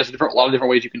 Like he has a lot of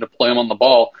different ways you can deploy him on the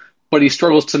ball, but he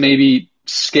struggles to maybe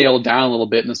scale down a little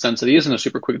bit in the sense that he isn't a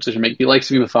super quick decision maker. He likes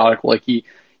to be methodical. Like he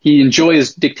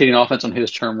enjoys dictating offense on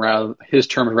his terms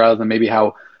rather than maybe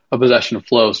how a possession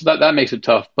flows. So that makes it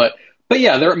tough. But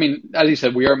yeah, as you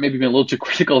said, we are maybe being a little too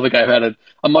critical of a guy who had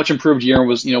a much improved year and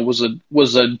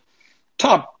was a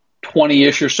top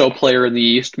 20-ish or so player in the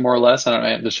East, more or less. I don't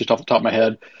know, this is just off the top of my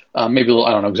head. Maybe a little,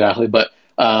 I don't know exactly, but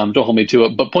don't hold me to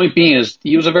it. But point being is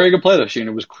he was a very good player this year, and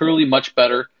it was clearly much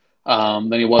better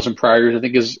than he was in prior years. I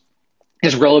think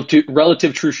his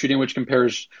relative true shooting, which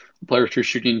compares players' true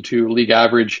shooting to league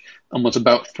average, was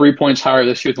about 3 points higher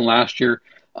this year than last year.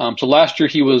 So last year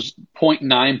he was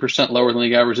 0.9% lower than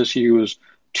league average. This year he was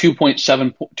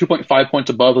 2.5 points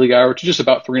above league average, just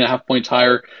about 3.5 points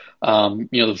higher. The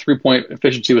 3-point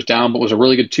efficiency was down, but was a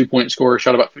really good 2-point scorer.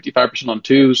 Shot about 55% on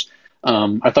twos.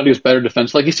 I thought he was better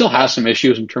defensively. Like he still has some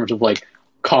issues in terms of like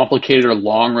complicated or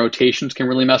long rotations can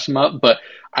really mess him up, but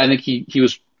I think he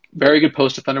was very good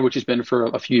post defender, which he's been for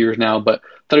a few years now, but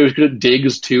thought he was good at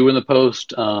digs too in the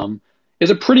post. Is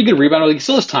a pretty good rebounder. Like, he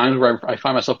still has times where I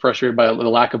find myself frustrated by the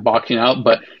lack of boxing out,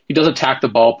 but he does attack the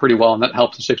ball pretty well, and that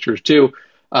helps the Sixers too,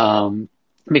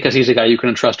 because he's a guy you can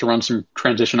entrust to run some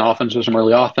transition offense or some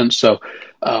early offense. So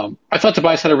I thought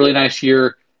Tobias had a really nice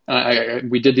year.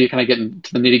 We did kind of get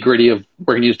into the nitty gritty of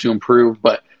where he needs to improve,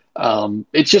 but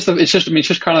it's just kind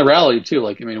of the reality too.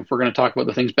 Like, if we're going to talk about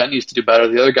the things Ben needs to do better,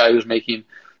 the other guy who's making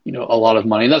a lot of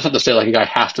money. And that's not to say like a guy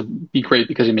has to be great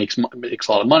because he makes a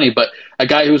lot of money, but a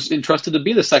guy who's entrusted to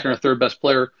be the second or third best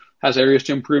player has areas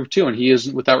to improve too, and he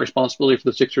isn't without responsibility for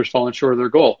the Sixers falling short of their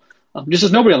goal. Just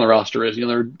as nobody on the roster is.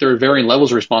 There are varying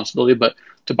levels of responsibility, but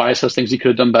Tobias has things he could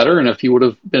have done better, and if he would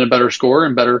have been a better scorer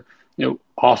and better,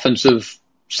 offensive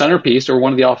centerpiece or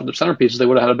one of the offensive centerpieces, they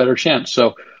would have had a better chance.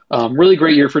 So, really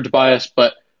great year for Tobias.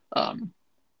 But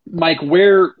Mike,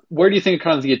 where do you think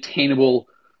kind of the attainable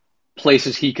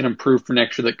places he can improve for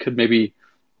next year that could maybe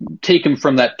take him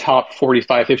from that top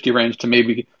 45, 50 range to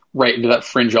maybe right into that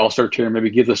fringe all-star tier and maybe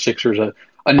give the Sixers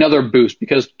another boost?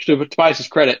 Because to Tobias'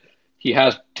 credit, he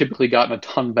has typically gotten a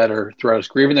ton better throughout his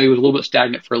career, even though he was a little bit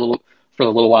stagnant for a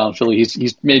little while in Philly.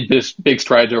 He's made this big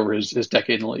strides over his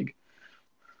decade in the league.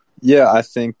 Yeah, I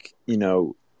think,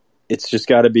 it's just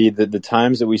got to be the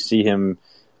times that we see him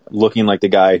looking like the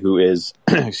guy who is,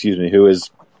 who is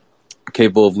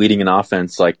capable of leading an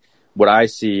offense. Like, what I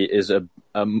see is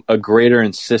a greater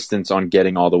insistence on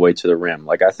getting all the way to the rim.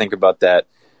 Like, I think about that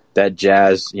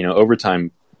Jazz,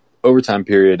 overtime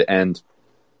period, and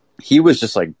he was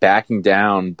just like backing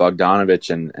down Bogdanovich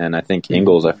and I think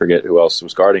Ingles. I forget who else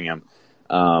was guarding him.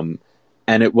 And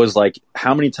it was like,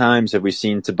 how many times have we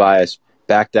seen Tobias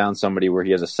back down somebody where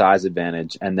he has a size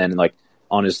advantage, and then like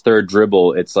on his third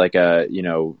dribble, it's like a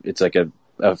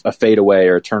fadeaway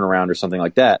or a turnaround or something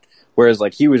like that. Whereas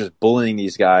like he was just bullying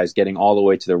these guys, getting all the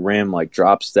way to the rim, like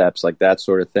drop steps, like that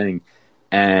sort of thing.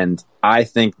 And I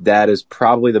think that is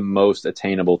probably the most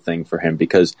attainable thing for him,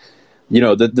 because,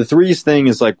 the threes thing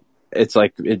is like, it's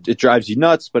like it drives you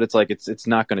nuts, but it's like it's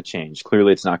not going to change.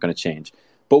 Clearly, it's not going to change.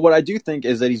 But what I do think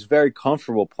is that he's very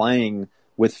comfortable playing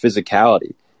with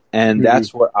physicality, and Mm-hmm.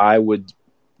 that's what I would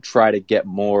try to get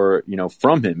more,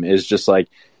 from him. Is just like,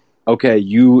 okay,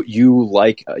 you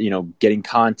like getting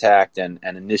contact and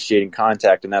initiating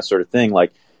contact and that sort of thing.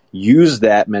 Like, use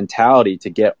that mentality to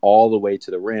get all the way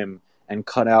to the rim and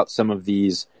cut out some of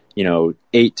these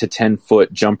 8 to 10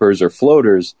 foot jumpers or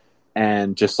floaters,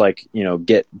 and just like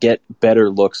get better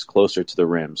looks closer to the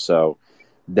rim. So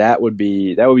that would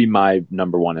be my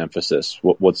number one emphasis.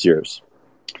 What's yours?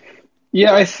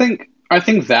 Yeah, I think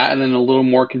that, and then a little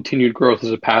more continued growth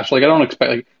as a passer. Like I don't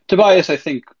expect like Tobias. I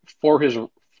think for his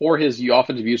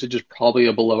offensive usage is probably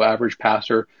a below average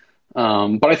passer.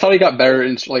 But I thought he got better,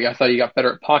 and like I thought he got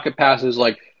better at pocket passes.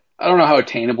 Like I don't know how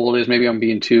attainable it is. Maybe I'm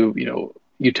being too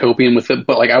utopian with it,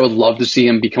 but like I would love to see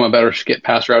him become a better skip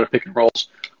passer out of pick and rolls.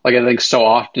 Like I think so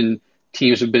often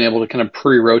teams have been able to kind of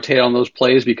pre-rotate on those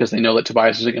plays because they know that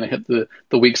Tobias isn't going to hit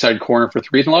the weak side corner for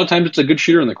threes. And a lot of times it's a good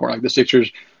shooter in the corner. Like the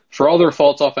Sixers, for all their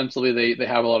faults offensively, they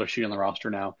have a lot of shooting on the roster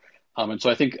now. And so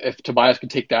I think if Tobias could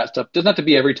take that step, doesn't have to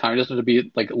be every time, it doesn't have to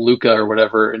be like Luka or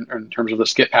whatever in terms of the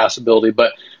skip pass ability,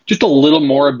 but just a little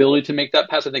more ability to make that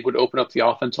pass, I think would open up the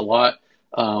offense a lot.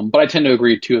 But I tend to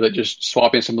agree too that just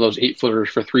swapping some of those 8 footers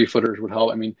for 3 footers would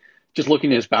help. I mean, just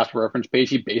looking at his basketball reference page,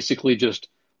 he basically just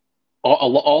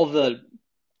all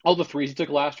the threes he took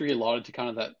last year, he allotted to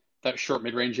kind of that short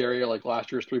mid range area. Like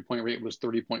last year's 3 point rate was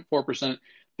 30.4%.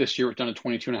 This year it's down to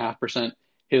 22.5%.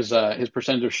 His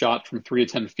percentage of shots from 3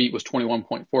 to 10 feet was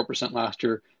 21.4% last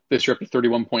year. This year up to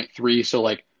 31.3. So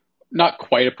like not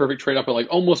quite a perfect trade up, but like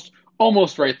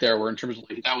almost right there. Where in terms of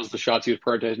like, that was the shots he was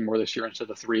prioritizing more this year instead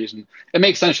of threes, and it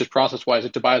makes sense just process wise.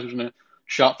 If Tobias was going to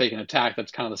shot fake and attack,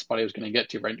 that's kind of the spot he was going to get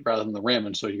to, right, rather than the rim.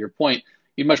 And so to your point,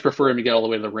 you'd much prefer him to get all the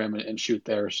way to the rim and shoot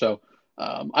there. So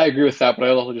I agree with that, but I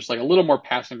also just like a little more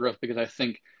passing growth because I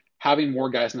think having more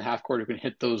guys in the half court who can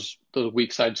hit those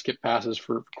weak side skip passes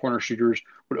for corner shooters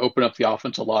would open up the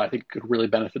offense a lot. I think it could really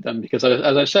benefit them because,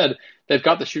 as I said, they've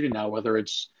got the shooting now. Whether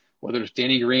it's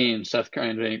Danny Green, Seth,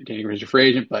 Danny Green's a free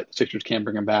agent, but the Sixers can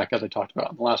bring him back, as I talked about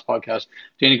in the last podcast.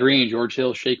 Danny Green, George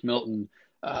Hill, Shake Milton,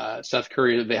 Seth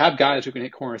Curry, they have guys who can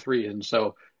hit corner threes, and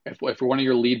so if one of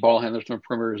your lead ball handlers from the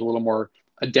perimeter is a little more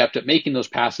adept at making those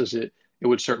passes, it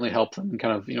would certainly help them and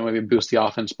kind of maybe boost the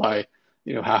offense by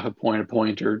half a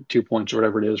point, or 2 points, or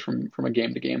whatever it is from a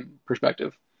game to game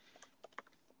perspective.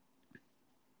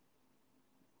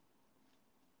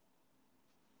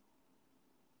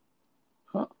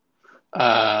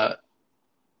 Huh.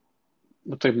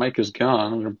 Looks like Mike is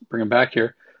gone. I'm gonna bring him back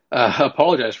here.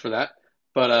 Apologize for that,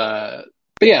 but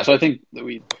yeah. So I think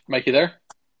that Mike, you there?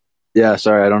 Yeah,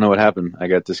 sorry, I don't know what happened. I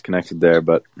got disconnected there,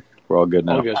 but we're all good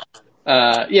All now. good.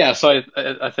 Yeah. So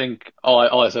I think all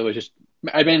I said was just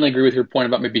I mainly agree with your point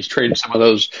about maybe trading some of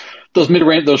those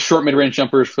short mid range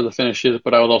jumpers for the finishes,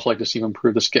 but I would also like to see him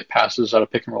improve the skip passes out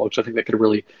of pick and roll, which I think that could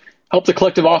really help the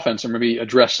collective offense, or maybe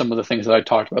address some of the things that I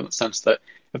talked about in the sense that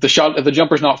if the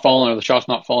jumper's not falling or the shot's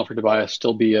not falling for Tobias,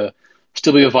 still be a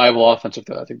viable offensive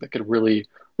threat. I think that could really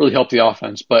help the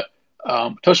offense. But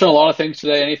touched on a lot of things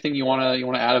today. Anything you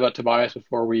wanna add about Tobias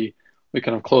before we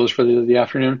kind of close for the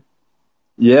afternoon?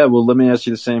 Yeah, well, let me ask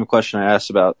you the same question I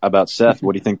asked about Seth.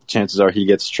 What do you think the chances are he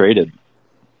gets traded?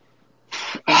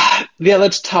 Yeah,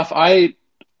 that's tough. I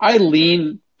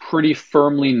lean pretty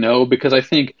firmly no, because I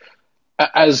think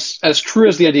as true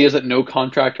as the idea is that no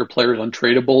contract or player is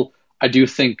untradeable, I do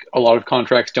think a lot of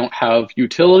contracts don't have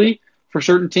utility for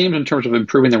certain teams in terms of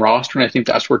improving the roster, and I think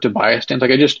that's where Tobias stands.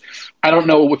 Like I don't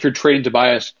know if you're trading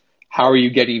Tobias, how are you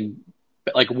getting,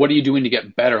 like, what are you doing to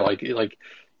get better? Like you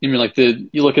mean like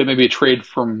you look at maybe a trade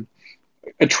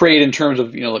in terms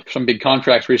of like some big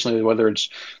contracts recently, whether it's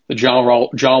the John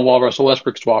Wall Russell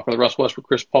Westbrook swap or the Russell Westbrook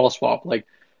Chris Paul swap, like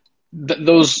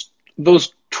those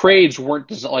trades weren't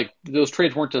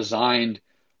designed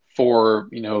for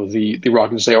the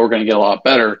Rockets to say, oh, we're going to get a lot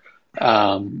better.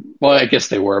 Well, I guess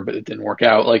they were, but it didn't work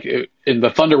out. And the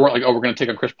Thunder weren't like, oh, we're going to take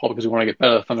on Chris Paul because we want to get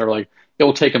better. The Thunder were like, yeah,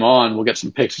 we'll take him on, we'll get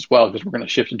some picks as well because we're going to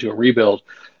shift into a rebuild.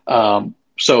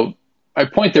 So my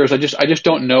point there is I just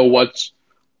don't know what's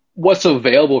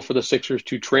available for the Sixers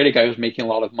to trade a guy who's making a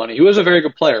lot of money, who is a very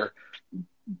good player,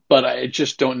 but I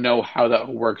just don't know how that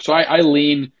will work. So I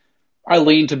lean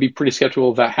to be pretty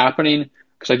skeptical of that happening,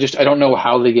 because I don't know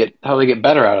how they get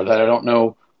better out of that. I don't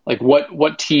know like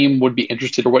what team would be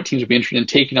interested, or what teams would be interested in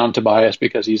taking on Tobias,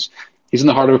 because he's in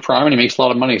the heart of a prime and he makes a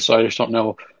lot of money. So I just don't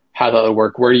know how that would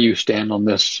work. Where do you stand on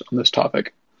this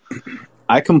topic?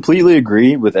 I completely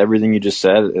agree with everything you just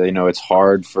said. You know, it's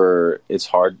hard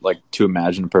like to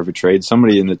imagine a perfect trade.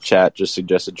 Somebody in the chat just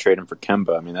suggested trading for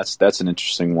Kemba. I mean, that's an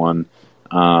interesting one.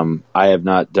 I have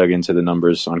not dug into the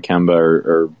numbers on Kemba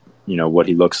or you know what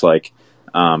he looks like,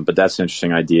 but that's an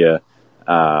interesting idea.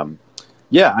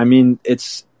 Yeah, I mean,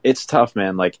 it's tough,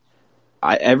 man. Like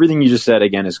everything you just said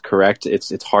again is correct.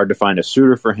 It's hard to find a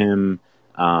suitor for him.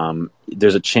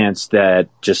 There's a chance that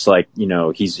just like, you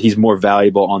know, he's more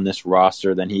valuable on this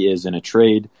roster than he is in a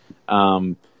trade.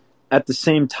 At the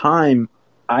same time,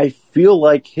 I feel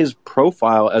like his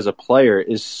profile as a player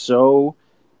is so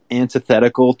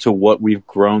antithetical to what we've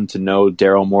grown to know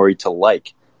Daryl Morey to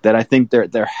like that I think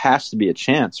there has to be a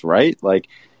chance, right? Like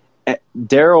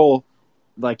Daryl,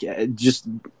 like just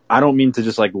I don't mean to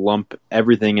just like lump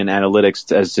everything in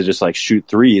analytics as to just like shoot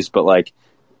threes, but like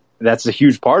that's a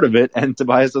huge part of it. And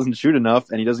Tobias doesn't shoot enough,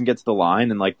 and he doesn't get to the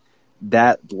line, and like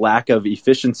that lack of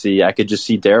efficiency, I could just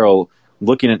see Daryl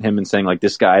looking at him and saying like,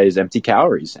 this guy is empty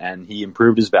calories, and he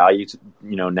improved his value,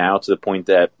 you know, now to the point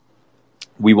that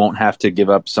we won't have to give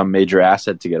up some major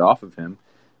asset to get off of him.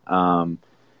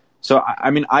 So I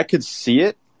mean, I could see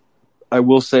it. I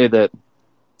will say that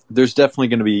there's definitely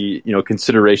going to be, you know,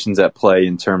 considerations at play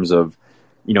in terms of,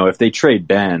 you know, if they trade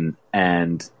Ben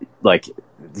and like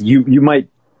you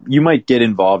might get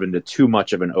involved into too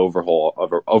much of an overhaul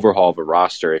of a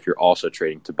roster if you're also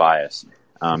trading Tobias.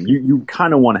 You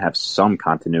kind of want to have some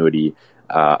continuity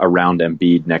around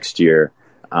Embiid next year.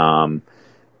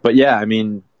 But yeah, I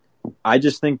mean, I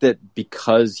just think that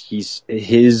because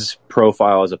his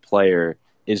profile as a player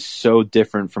is so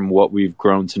different from what we've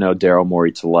grown to know Daryl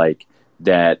Morey to like,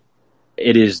 that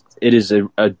it is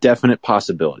a definite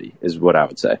possibility, is what I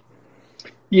would say.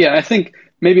 Yeah, I think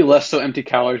maybe less so empty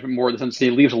calories, but more in the sense that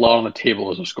he leaves a lot on the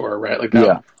table as a scorer, right? Like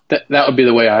that would be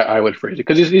the way I would phrase it,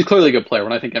 because he's clearly a good player.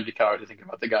 When I think empty calories, I think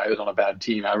about the guy who's on a bad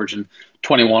team, averaging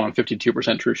 21 on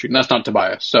 52% true shooting. That's not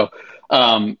Tobias. So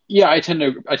yeah, I tend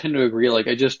to agree. Like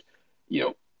I just, you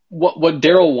know, what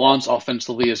Daryl wants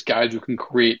offensively is guys who can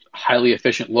create highly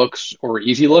efficient looks or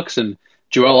easy looks, and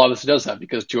Joel obviously does that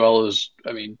because Joel is,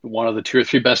 I mean, one of the 2 or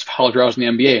 3 best foul draws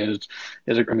in the NBA,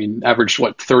 and I mean, averaged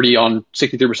 30 on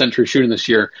 63% true shooting this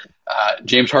year.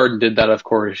 James Harden did that, of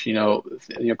course. You know,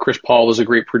 Chris Paul was a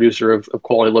great producer of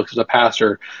quality looks as a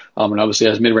passer, and obviously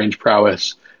has mid-range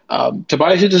prowess.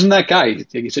 Tobias isn't that guy.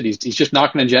 Like you said, he's just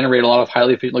not going to generate a lot of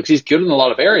highly efficient looks. He's good in a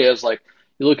lot of areas. Like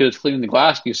you look at his cleaning the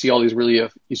glass, and you see all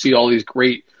these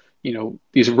great, you know,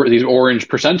 these orange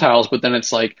percentiles, but then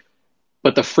it's like,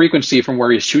 but the frequency from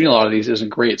where he's shooting a lot of these isn't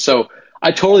great. So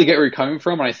I totally get where you're coming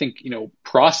from. And I think, you know,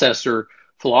 process or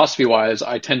philosophy wise,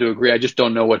 I tend to agree. I just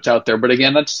don't know what's out there. But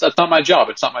again, that's not my job.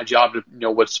 It's not my job to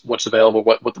know what's available,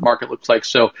 what the market looks like.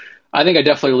 So I think I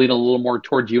definitely lean a little more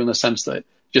toward you in the sense that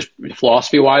just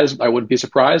philosophy wise, I wouldn't be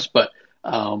surprised. But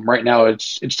right now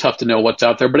it's tough to know what's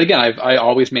out there. But again, I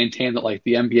always maintain that like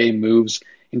the NBA moves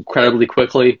incredibly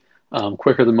quickly.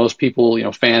 Quicker than most people, you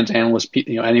know, fans, analysts,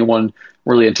 you know, anyone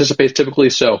really anticipates typically.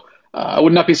 So I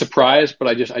would not be surprised, but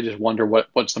I just wonder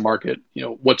what's the market, you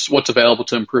know, what's available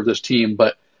to improve this team.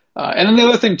 But and then the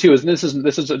other thing too is, and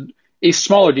this is a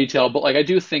smaller detail, but like I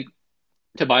do think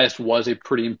Tobias was a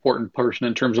pretty important person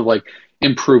in terms of like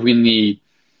improving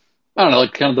I don't know,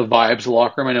 like kind of the vibes of the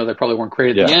locker room. I know they probably weren't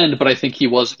great at the end, but I think he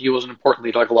was an important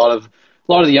leader. Like a lot of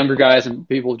the younger guys and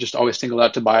people just always singled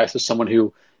out Tobias as someone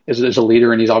who is a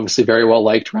leader, and he's obviously very well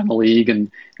liked around the league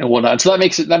and whatnot. So that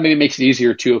maybe makes it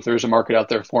easier too if there's a market out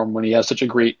there for him when he has such a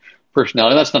great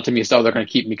personality. That's not to me, so they're going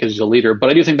to keep him because he's a leader, but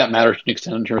I do think that matters to an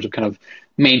extent in terms of kind of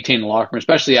maintaining the locker room,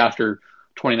 especially after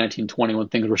 2019-20 when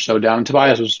things were so down. And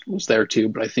Tobias was there too,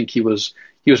 but I think he was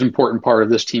an important part of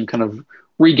this team kind of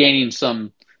regaining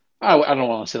some. I don't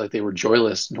want to say like they were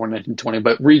joyless in 2019-20,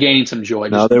 but regaining some joy.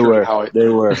 No, they were. They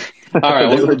were. All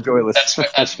right, they were joyless.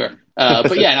 That's fair.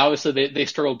 But yeah, and obviously they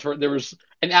struggled. There was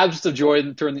an absence of joy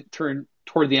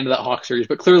toward the end of that Hawks series,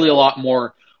 but clearly a lot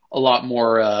more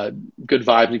good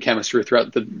vibes and chemistry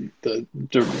throughout the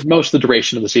most of the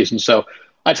duration of the season. So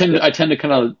I tend to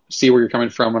kind of see where you're coming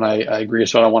from, and I agree.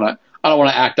 So I don't want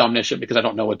to act omniscient because I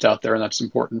don't know what's out there, and that's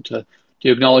important to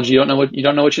acknowledge. You don't know what you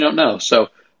don't know. So.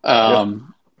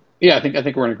 Yeah, I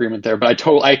think we're in agreement there. But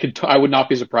I would not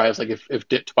be surprised like if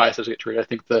Tobias does get traded. I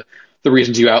think the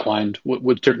reasons you outlined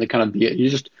would certainly kind of be it. He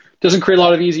just doesn't create a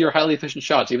lot of easy or highly efficient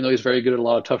shots, even though he's very good at a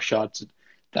lot of tough shots.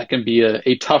 That can be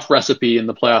a tough recipe in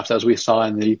the playoffs, as we saw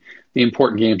in the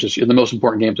important games this year, the most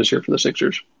important games this year for the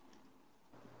Sixers.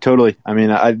 Totally. I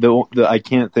mean, I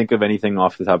can't think of anything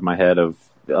off the top of my head of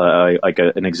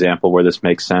an example where this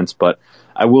makes sense. But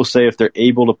I will say if they're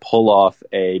able to pull off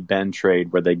a Ben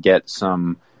trade where they get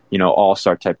some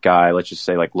all-star type guy, let's just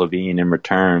say like Levine in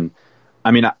return.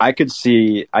 I mean, I could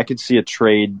see a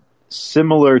trade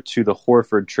similar to the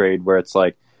Horford trade where it's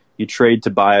like you trade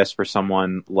Tobias for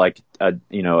someone like a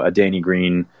Danny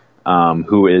Green,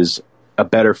 who is a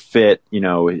better fit.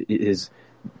 His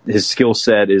skill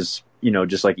set is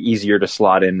just like easier to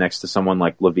slot in next to someone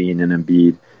like Levine and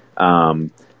Embiid.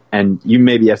 And you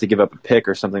maybe have to give up a pick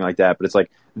or something like that, but it's like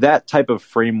that type of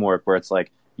framework where it's like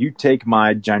you take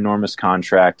my ginormous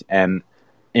contract and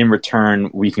in return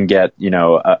we can get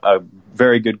a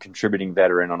very good contributing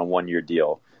veteran on a 1-year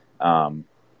deal.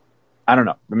 I don't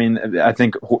know. I mean, I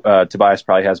think Tobias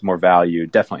probably has more value,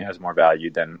 definitely has more value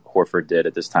than Horford did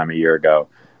at this time a year ago.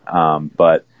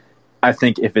 But I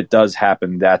think if it does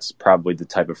happen, that's probably the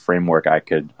type of framework I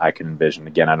can envision.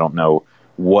 Again, I don't know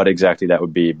what exactly that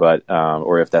would be, but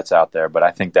or if that's out there, but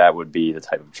I think that would be the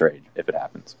type of trade if it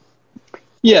happens.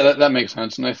 Yeah, that makes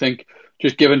sense. And I think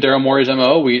just given Daryl Morey's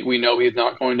MO, we know he's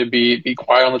not going to be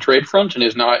quiet on the trade front and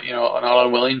is not not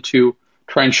unwilling to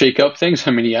try and shake up things.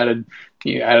 I mean, he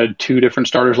added 2 different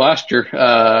starters last year,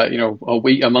 a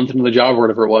month into the job or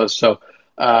whatever it was. So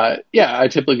yeah, I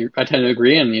tend to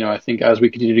agree. And I think as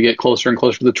we continue to get closer and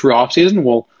closer to the true off season,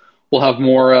 we'll have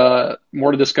more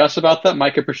to discuss about that.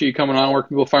 Mike, I appreciate you coming on. Where can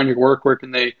people find your work? Where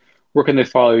can they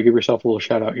follow you? Give yourself a little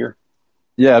shout out here.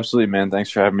 Yeah, absolutely, man. Thanks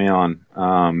for having me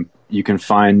on. You can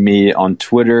find me on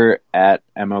Twitter at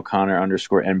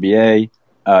MOconnor_NBA.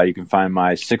 You can find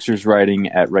my Sixers writing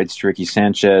at Writes to Ricky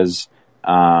Sanchez.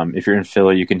 If you're in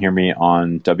Philly, you can hear me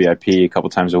on WIP a couple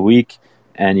times a week.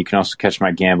 And you can also catch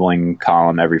my gambling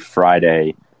column every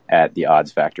Friday at The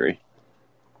Odds Factory.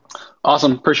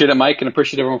 Awesome. Appreciate it, Mike, and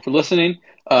appreciate everyone for listening.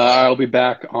 I'll be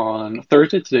back on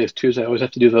Thursday. Today is Tuesday. I always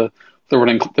have to do the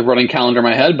running calendar in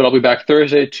my head, but I'll be back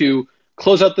Thursday to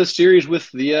close out this series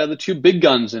with the 2 big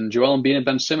guns and Joel Embiid and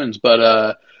Ben Simmons.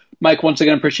 But Mike, once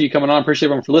again, appreciate you coming on. Appreciate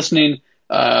everyone for listening.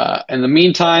 In the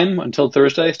meantime, until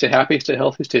Thursday, stay happy, stay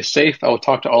healthy, stay safe. I will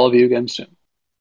talk to all of you again soon.